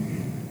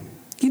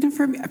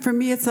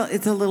me, it's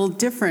a little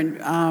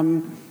different.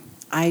 I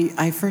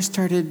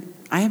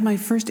had my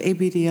first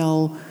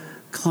ABDL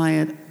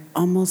client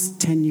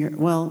almost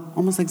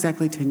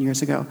exactly 10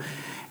 years ago.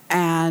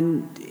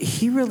 And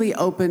he really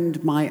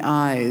opened my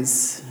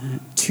eyes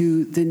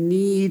to the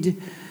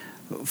need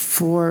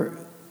for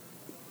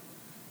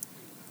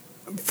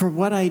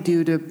what I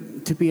do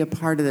to be a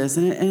part of this.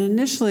 And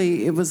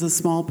initially, it was a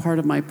small part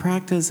of my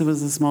practice. It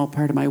was a small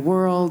part of my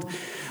world.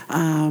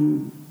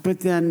 But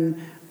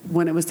then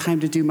when it was time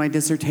to do my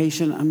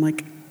dissertation, I'm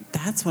like,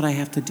 that's what I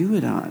have to do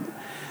it on.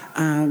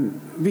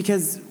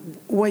 Because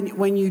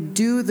when you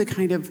do the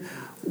kind of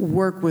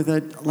work with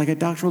a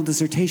doctoral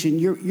dissertation,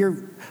 you're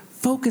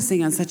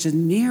focusing on such a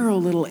narrow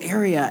little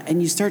area,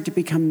 and you start to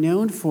become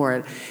known for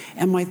it.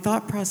 And my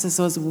thought process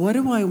was, what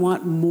do I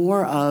want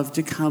more of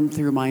to come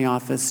through my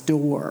office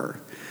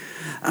door?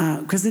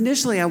 Because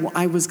initially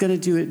I was going to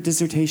do a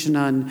dissertation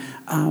on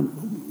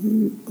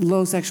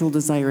low sexual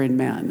desire in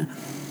men.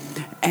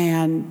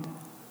 And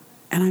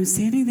I'm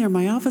standing there in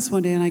my office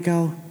one day, and I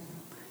go,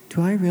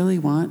 do I really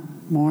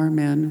want more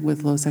men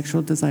with low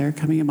sexual desire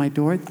coming in my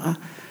door?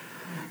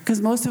 Because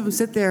most of them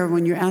sit there,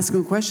 when you ask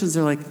them questions,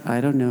 they're like, I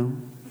don't know.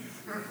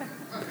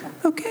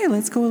 Okay,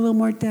 let's go a little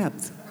more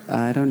depth.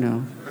 I don't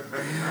know.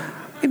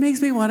 it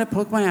makes me want to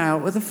poke my eye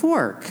out with a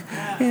fork,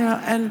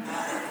 and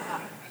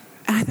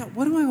I thought,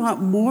 what do I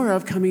want more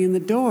of coming in the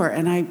door?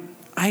 And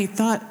I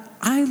thought,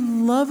 I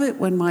love it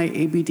when my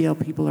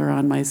ABDL people are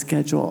on my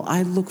schedule.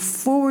 I look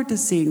forward to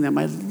seeing them.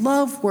 I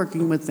love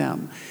working with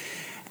them.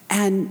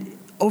 And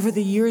over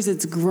the years,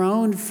 it's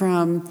grown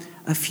from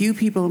a few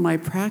people in my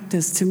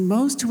practice to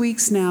most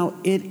weeks now,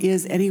 it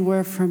is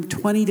anywhere from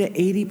 20 to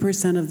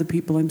 80% of the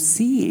people I'm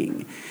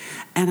seeing.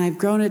 And I've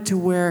grown it to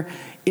where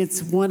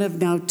it's one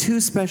of now 2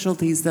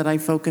 specialties that I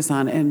focus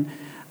on. And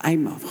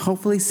I'm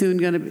hopefully soon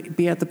going to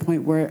be at the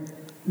point where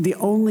the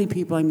only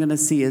people I'm going to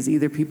see is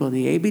either people in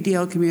the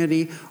ABDL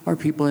community or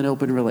people in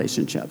open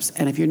relationships.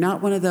 And if you're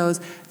not one of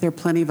those, there are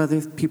plenty of other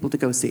people to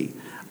go see.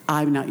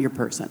 I'm not your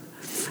person.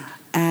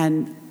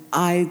 And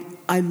I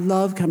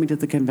love coming to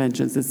the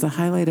conventions. It's the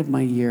highlight of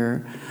my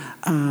year.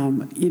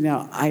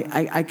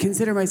 I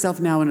consider myself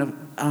now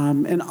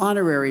an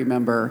honorary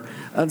member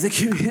of the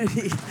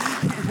community.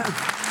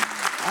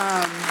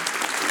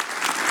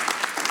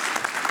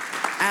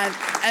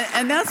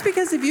 And that's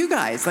because of you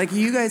guys. Like,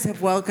 you guys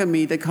have welcomed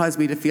me to cause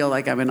me to feel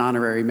like I'm an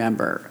honorary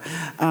member.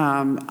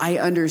 I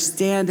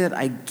understand it.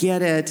 I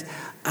get it,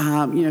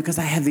 because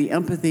I have the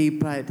empathy,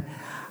 but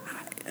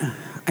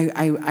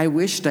I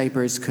wish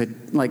diapers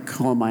could, like,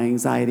 calm my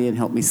anxiety and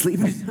help me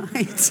sleep at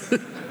night.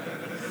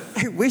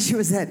 I wish it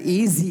was that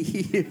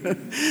easy.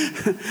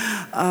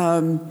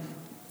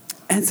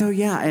 And so,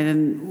 yeah,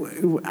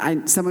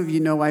 and some of you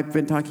know I've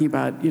been talking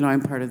about,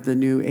 I'm part of the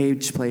new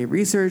Age Play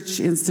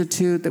Research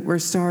Institute that we're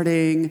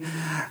starting.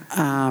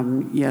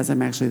 Yes,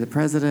 I'm actually the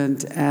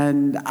president,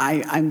 and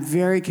I'm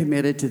very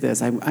committed to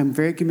this. I'm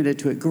very committed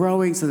to it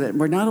growing so that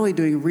we're not only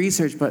doing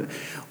research, but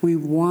we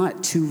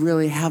want to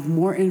really have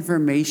more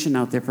information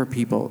out there for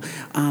people.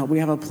 We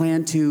have a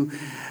plan to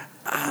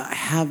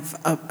have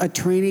a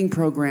training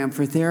program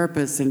for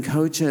therapists and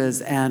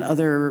coaches and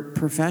other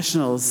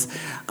professionals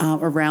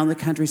around the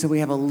country, so we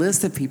have a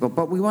list of people,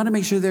 but we want to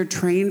make sure they're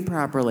trained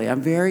properly.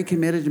 I'm very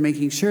committed to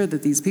making sure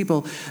that these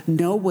people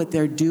know what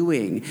they're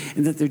doing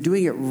and that they're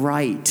doing it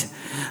right,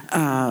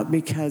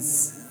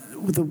 because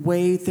the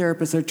way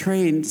therapists are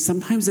trained,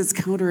 sometimes it's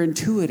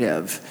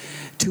counterintuitive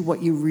to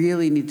what you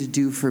really need to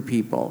do for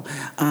people.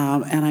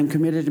 And I'm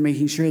committed to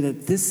making sure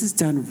that this is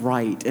done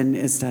right and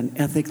is done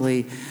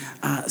ethically,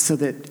 so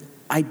that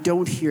I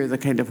don't hear the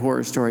kind of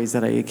horror stories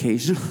that I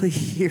occasionally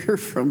hear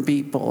from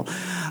people.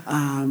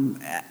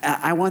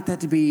 I want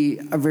that to be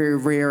a very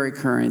rare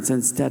occurrence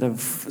instead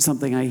of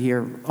something I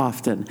hear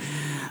often.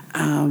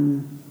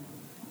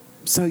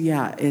 So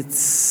yeah,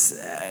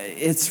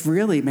 it's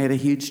really made a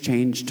huge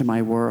change to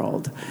my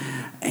world,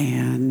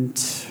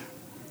 and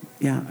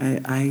yeah,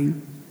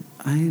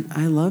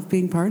 I love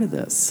being part of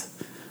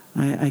this.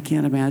 I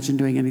can't imagine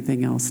doing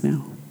anything else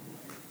now.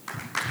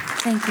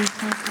 Thank you.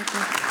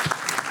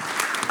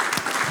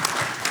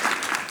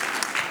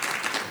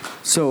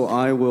 So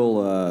I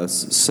will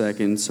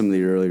second some of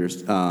the earlier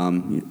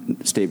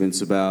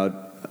statements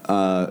about,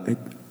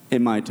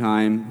 in my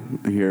time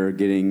here,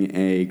 getting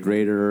a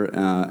greater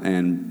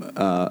and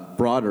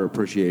broader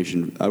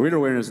appreciation, a greater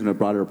awareness and a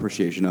broader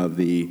appreciation of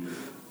the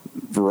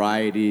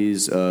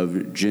varieties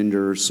of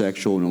gender,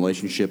 sexual, and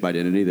relationship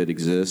identity that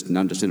exist,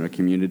 not just in our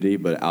community,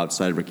 but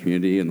outside of our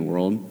community in the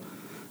world.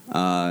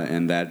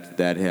 And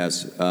that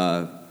has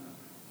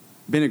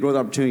been a growth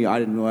opportunity I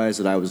didn't realize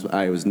that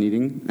I was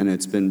needing, and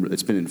it's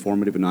been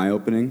informative and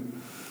eye-opening.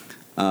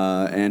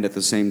 And at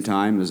the same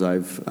time, as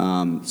I've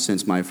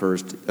since my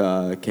first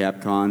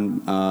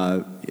CapCon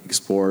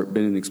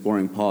been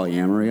exploring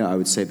polyamory, I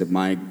would say that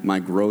my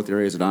growth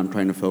areas that I'm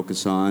trying to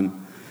focus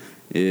on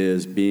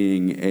is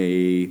being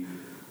a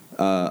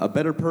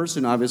better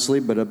person, obviously,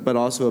 but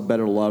also a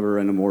better lover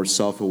and a more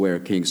self-aware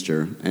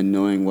kinkster, and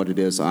knowing what it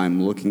is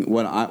I'm looking,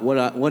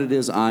 what it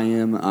is I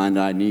am and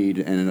I need,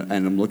 and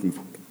I'm looking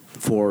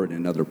for in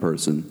another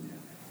person.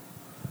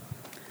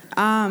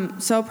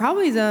 So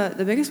probably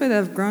the biggest way that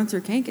I've grown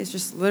through kink is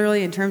just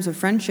literally in terms of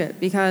friendship,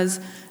 because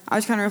I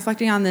was kind of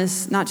reflecting on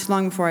this not too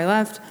long before I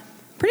left.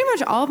 Pretty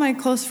much all of my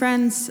close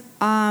friends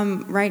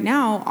right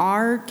now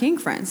are kink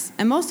friends.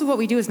 And most of what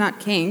we do is not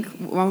kink.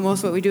 Well, most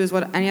of what we do is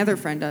what any other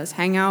friend does.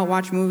 Hang out,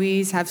 watch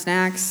movies, have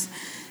snacks,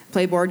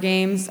 play board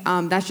games.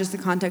 That's just the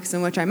context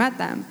in which I met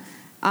them.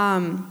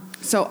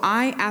 So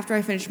after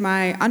I finished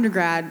my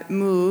undergrad,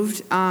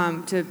 moved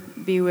to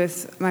be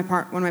with one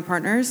of my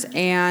partners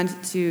and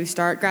to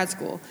start grad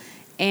school.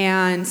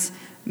 And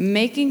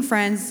making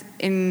friends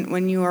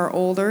when you are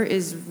older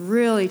is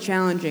really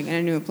challenging in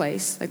a new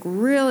place. Like,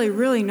 really,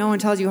 really, no one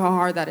tells you how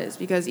hard that is,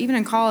 because even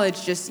in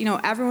college, just,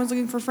 everyone's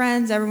looking for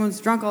friends,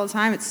 everyone's drunk all the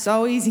time. It's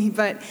so easy,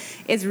 but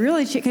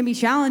it can be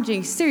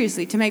challenging,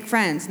 seriously, to make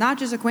friends, not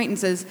just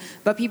acquaintances,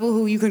 but people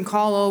who you can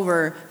call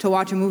over to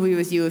watch a movie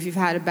with you if you've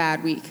had a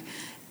bad week.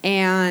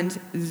 And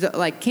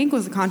kink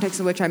was the context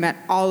in which I met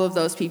all of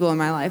those people in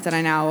my life that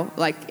I now,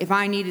 if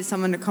I needed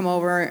someone to come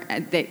over,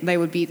 they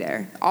would be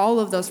there. All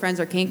of those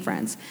friends are kink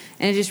friends.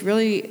 And it just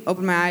really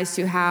opened my eyes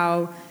to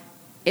how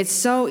it's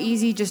so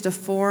easy just to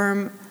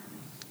form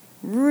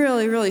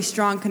really, really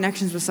strong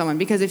connections with someone.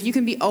 Because if you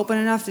can be open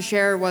enough to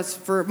share what's,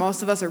 for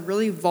most of us, a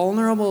really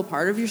vulnerable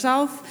part of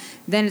yourself,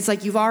 then it's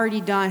like you've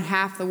already done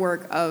half the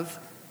work of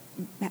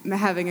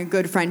having a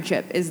good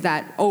friendship, is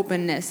that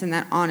openness and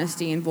that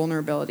honesty and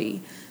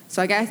vulnerability.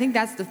 So I think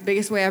that's the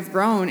biggest way I've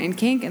grown in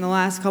kink in the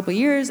last couple of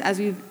years as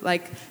we've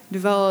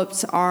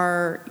developed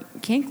our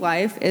kink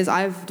life, is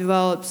I've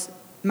developed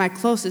my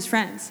closest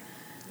friends.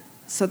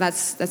 So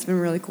that's been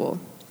really cool.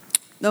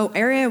 The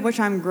area of which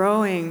I'm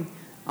growing,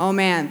 oh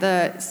man,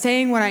 the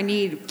saying what I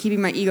need,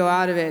 keeping my ego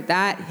out of it,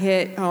 that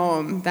hit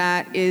home.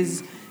 That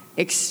is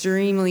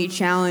extremely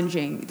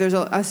challenging. There's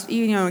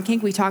in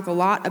kink we talk a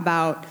lot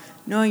about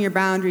knowing your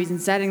boundaries and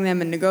setting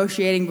them and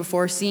negotiating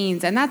before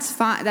scenes, and that's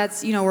fine.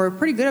 That's we're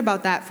pretty good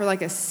about that for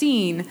a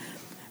scene,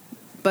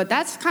 but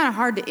that's kind of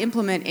hard to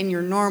implement in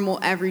your normal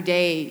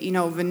everyday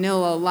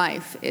vanilla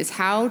life. Is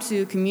how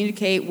to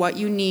communicate what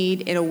you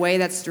need in a way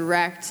that's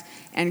direct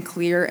and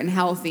clear and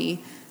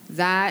healthy.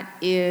 That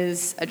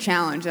is a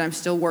challenge that I'm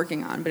still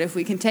working on. But if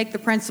we can take the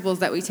principles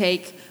that we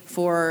take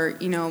for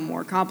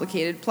more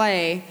complicated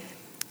play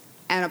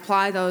and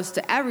apply those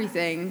to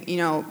everything,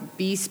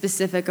 be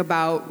specific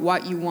about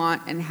what you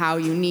want and how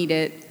you need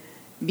it,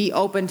 be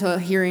open to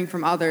hearing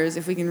from others.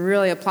 If we can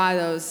really apply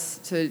those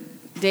to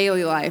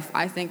daily life,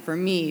 I think for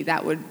me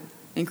that would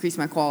increase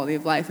my quality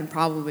of life and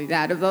probably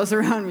that of those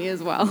around me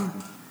as well.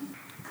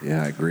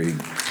 Yeah, I agree.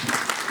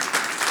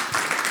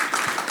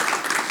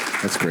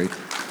 That's great.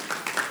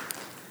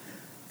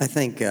 I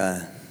think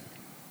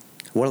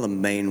one of the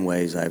main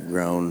ways I've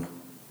grown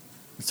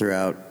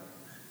throughout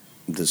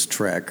this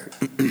trek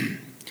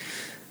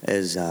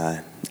is,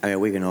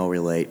 we can all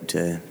relate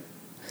to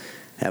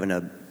having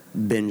a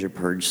binge or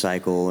purge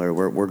cycle, or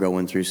we're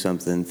going through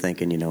something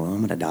thinking, I'm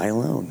going to die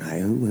alone.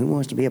 Who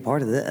wants to be a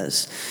part of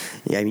this?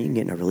 Yeah, you can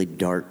get in a really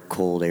dark,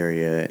 cold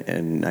area,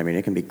 and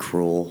it can be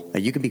cruel.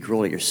 You can be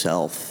cruel to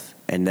yourself.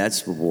 And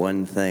that's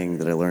one thing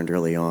that I learned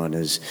early on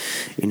is,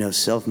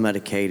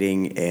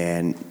 self-medicating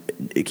and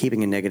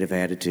keeping a negative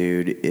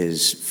attitude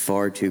is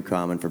far too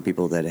common for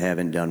people that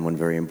haven't done one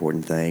very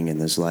important thing in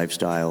this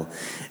lifestyle,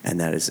 and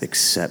that is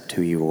accept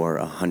who you are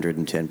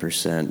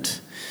 110%.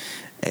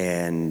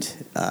 And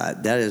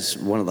that is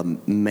one of the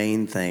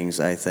main things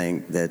I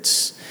think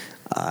that's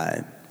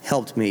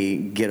helped me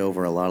get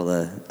over a lot of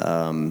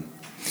the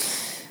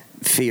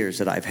fears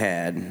that I've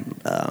had.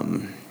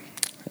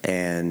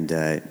 And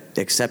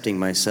accepting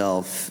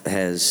myself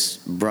has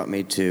brought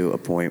me to a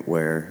point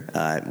where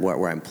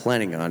I'm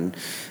planning on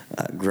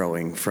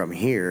growing from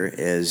here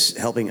is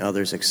helping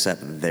others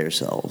accept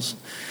themselves.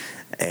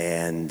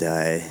 And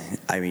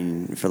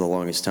for the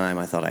longest time,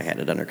 I thought I had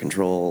it under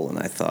control, and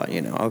I thought,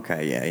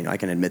 I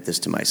can admit this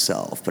to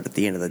myself. But at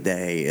the end of the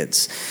day,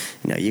 it's,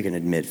 you can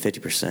admit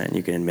 50%,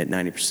 you can admit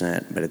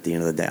 90%, but at the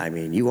end of the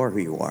day, you are who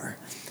you are.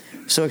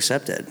 So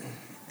accept it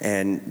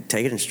and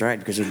take it in stride,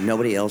 because there's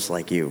nobody else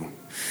like you.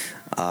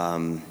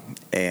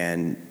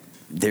 And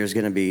there's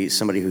going to be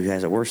somebody who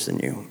has it worse than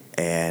you.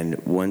 And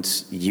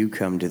once you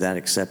come to that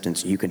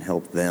acceptance, you can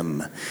help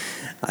them.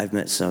 I've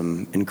met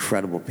some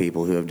incredible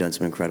people who have done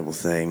some incredible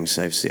things.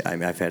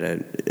 I've had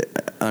an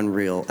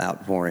unreal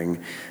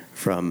outpouring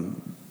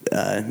from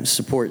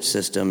support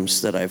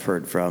systems that I've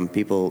heard from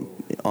people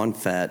on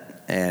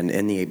FET and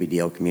in the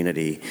ABDL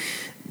community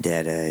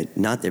that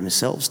not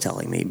themselves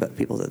telling me, but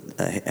people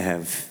that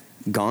have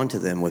gone to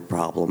them with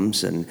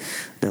problems, and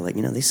they're like,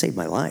 they saved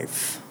my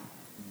life.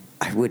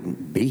 I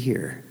wouldn't be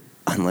here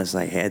unless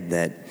I had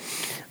that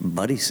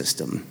buddy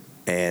system.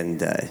 And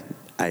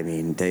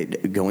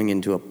going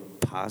into a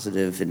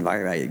positive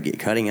environment,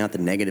 cutting out the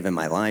negative in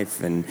my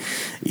life, and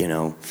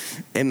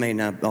it may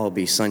not all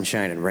be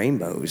sunshine and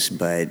rainbows,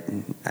 but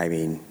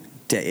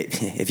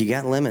if you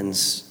got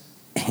lemons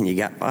and you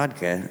got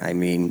vodka,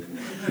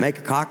 make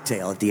a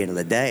cocktail at the end of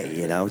the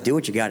day. Do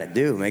what you got to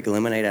do. Make a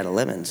lemonade out of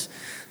lemons.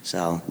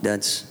 So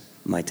that's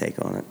my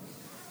take on it.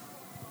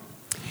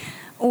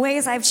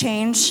 Ways I've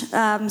changed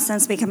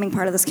since becoming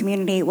part of this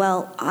community.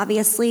 Well,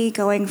 obviously,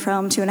 going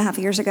from 2.5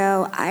 years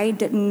ago, I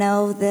didn't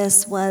know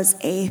this was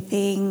a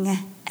thing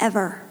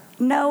ever.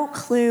 No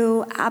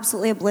clue,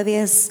 absolutely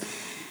oblivious.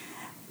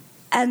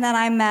 And then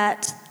I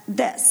met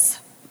this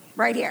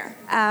right here.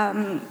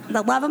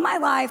 The love of my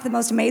life, the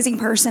most amazing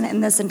person in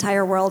this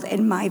entire world,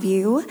 in my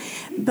view.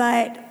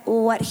 But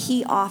what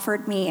he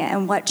offered me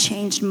and what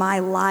changed my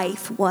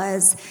life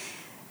was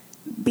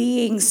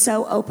being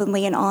so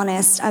openly and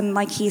honest.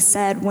 Like he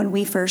said, when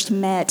we first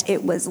met,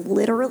 it was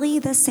literally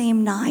the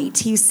same night.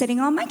 He was sitting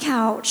on my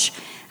couch,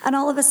 and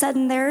all of a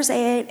sudden there's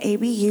an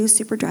ABU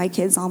Super Dry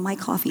Kids on my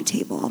coffee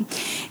table.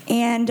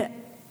 And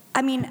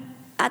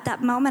at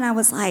that moment I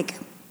was like,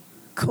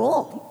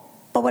 cool.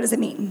 But what does it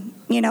mean?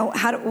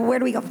 Where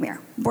do we go from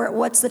here?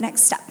 What's the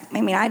next step?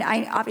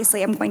 I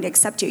obviously am going to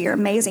accept you. You're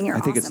amazing. You're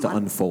awesome. I think it's to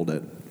unfold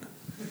it.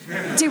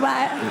 Do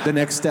what? The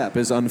next step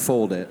is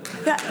unfold it.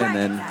 And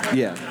then,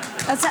 yeah.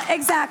 That's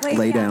exactly.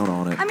 Lay down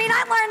on it. I mean, I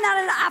learned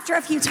that after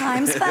a few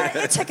times, but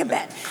it took a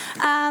bit.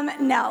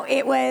 No,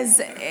 it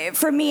was,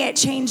 for me, it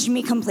changed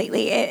me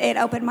completely. It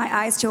opened my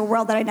eyes to a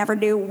world that I never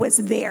knew was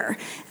there.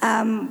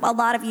 A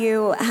lot of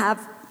you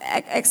have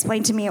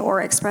explained to me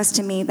or expressed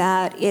to me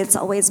that it's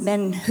always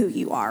been who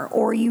you are,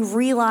 or you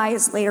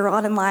realize later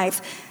on in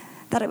life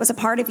that it was a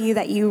part of you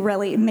that you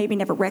really maybe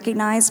never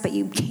recognized, but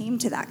you came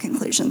to that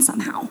conclusion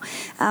somehow.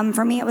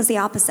 For me, it was the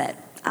opposite.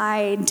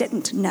 I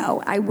didn't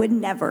know. I would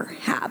never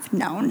have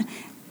known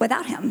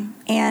without him.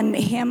 And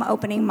him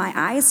opening my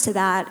eyes to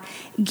that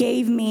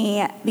gave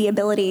me the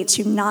ability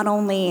to not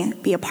only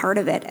be a part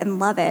of it and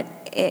love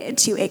it,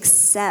 to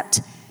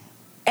accept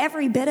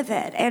every bit of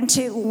it and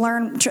to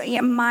learn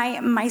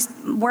my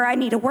where I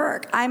need to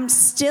work. I'm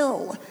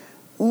still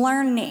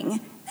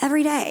learning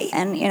every day.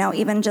 And,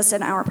 even just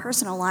in our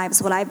personal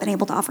lives, what I've been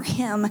able to offer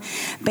him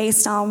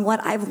based on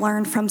what I've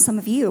learned from some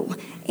of you.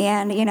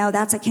 And,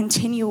 that's a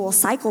continual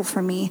cycle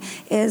for me,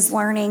 is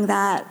learning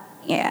that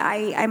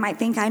I might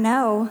think I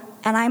know,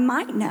 and I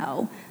might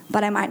know,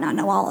 but I might not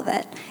know all of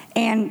it.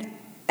 And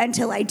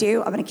until I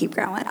do, I'm going to keep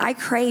growing. I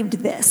craved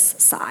this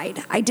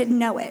side. I didn't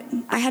know it.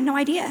 I had no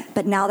idea.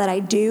 But now that I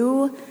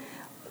do,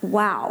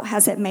 wow,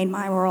 has it made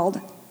my world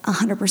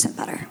 100%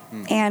 better.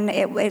 And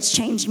it's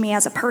changed me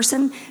as a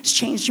person. It's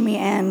changed me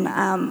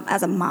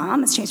as a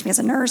mom. It's changed me as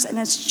a nurse. And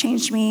it's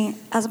changed me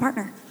as a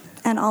partner.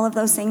 And all of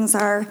those things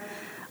are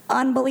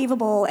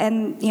unbelievable.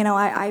 And,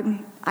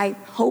 I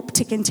hope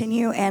to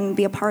continue and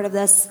be a part of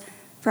this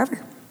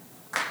forever.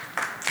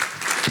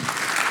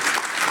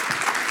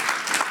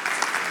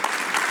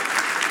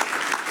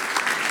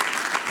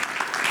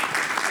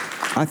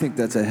 I think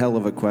that's a hell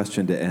of a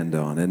question to end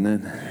on, isn't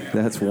it?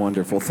 That's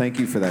wonderful. Thank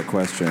you for that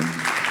question.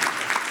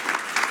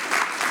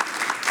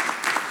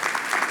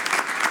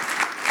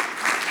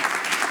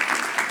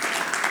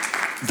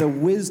 The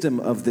wisdom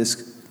of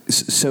this.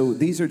 So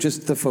these are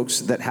just the folks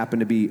that happen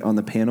to be on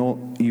the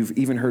panel. You've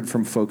even heard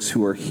from folks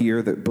who are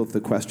here, that both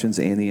the questions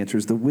and the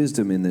answers. The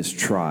wisdom in this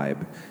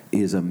tribe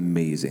is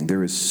amazing.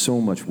 There is so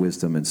much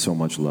wisdom and so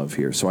much love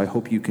here. So I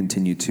hope you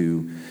continue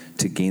to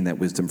gain that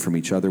wisdom from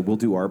each other. We'll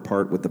do our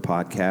part with the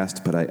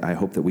podcast, but I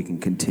hope that we can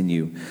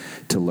continue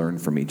to learn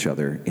from each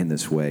other in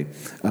this way.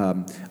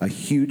 A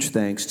huge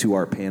thanks to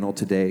our panel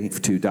today,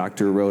 to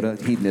Dr. Rhoda,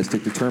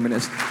 hedonistic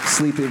determinist,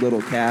 sleepy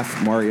little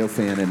calf, Mario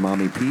fan, and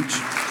Mommy Peach.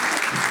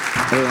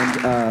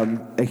 And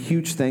a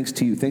huge thanks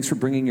to you. Thanks for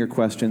bringing your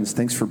questions.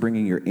 Thanks for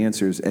bringing your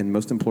answers. And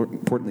most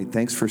importantly,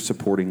 thanks for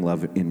supporting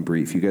Love in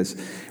Brief. You guys,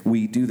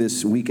 we do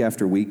this week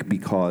after week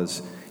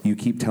because you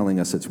keep telling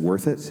us it's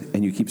worth it.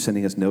 And you keep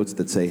sending us notes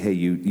that say, hey,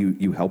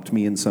 you helped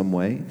me in some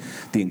way.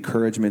 The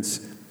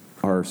encouragements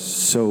are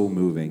so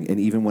moving. And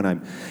even when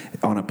I'm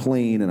on a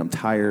plane and I'm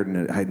tired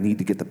and I need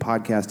to get the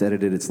podcast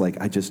edited, it's like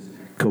I just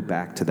go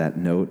back to that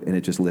note and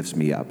it just lifts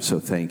me up. So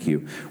thank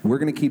you. We're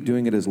going to keep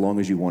doing it as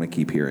long as you want to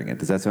keep hearing it.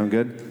 Does that sound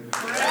good?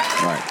 All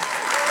right.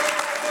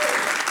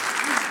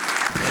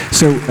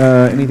 So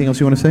anything else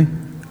you want to say?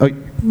 Oh.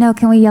 No,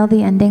 can we yell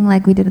the ending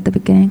like we did at the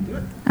beginning?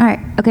 All right.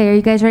 Okay, are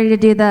you guys ready to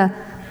do the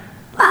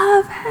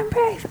Love and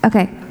Brief?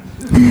 Okay.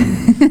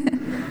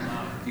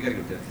 You gotta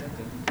go dun.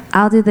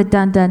 I'll do the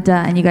dun dun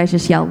dun and you guys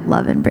just yell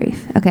Love and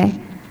Brief.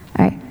 Okay?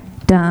 All right.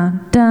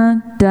 Dun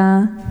dun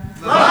dun.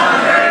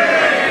 Love and Brief!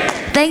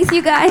 Thanks,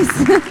 you guys.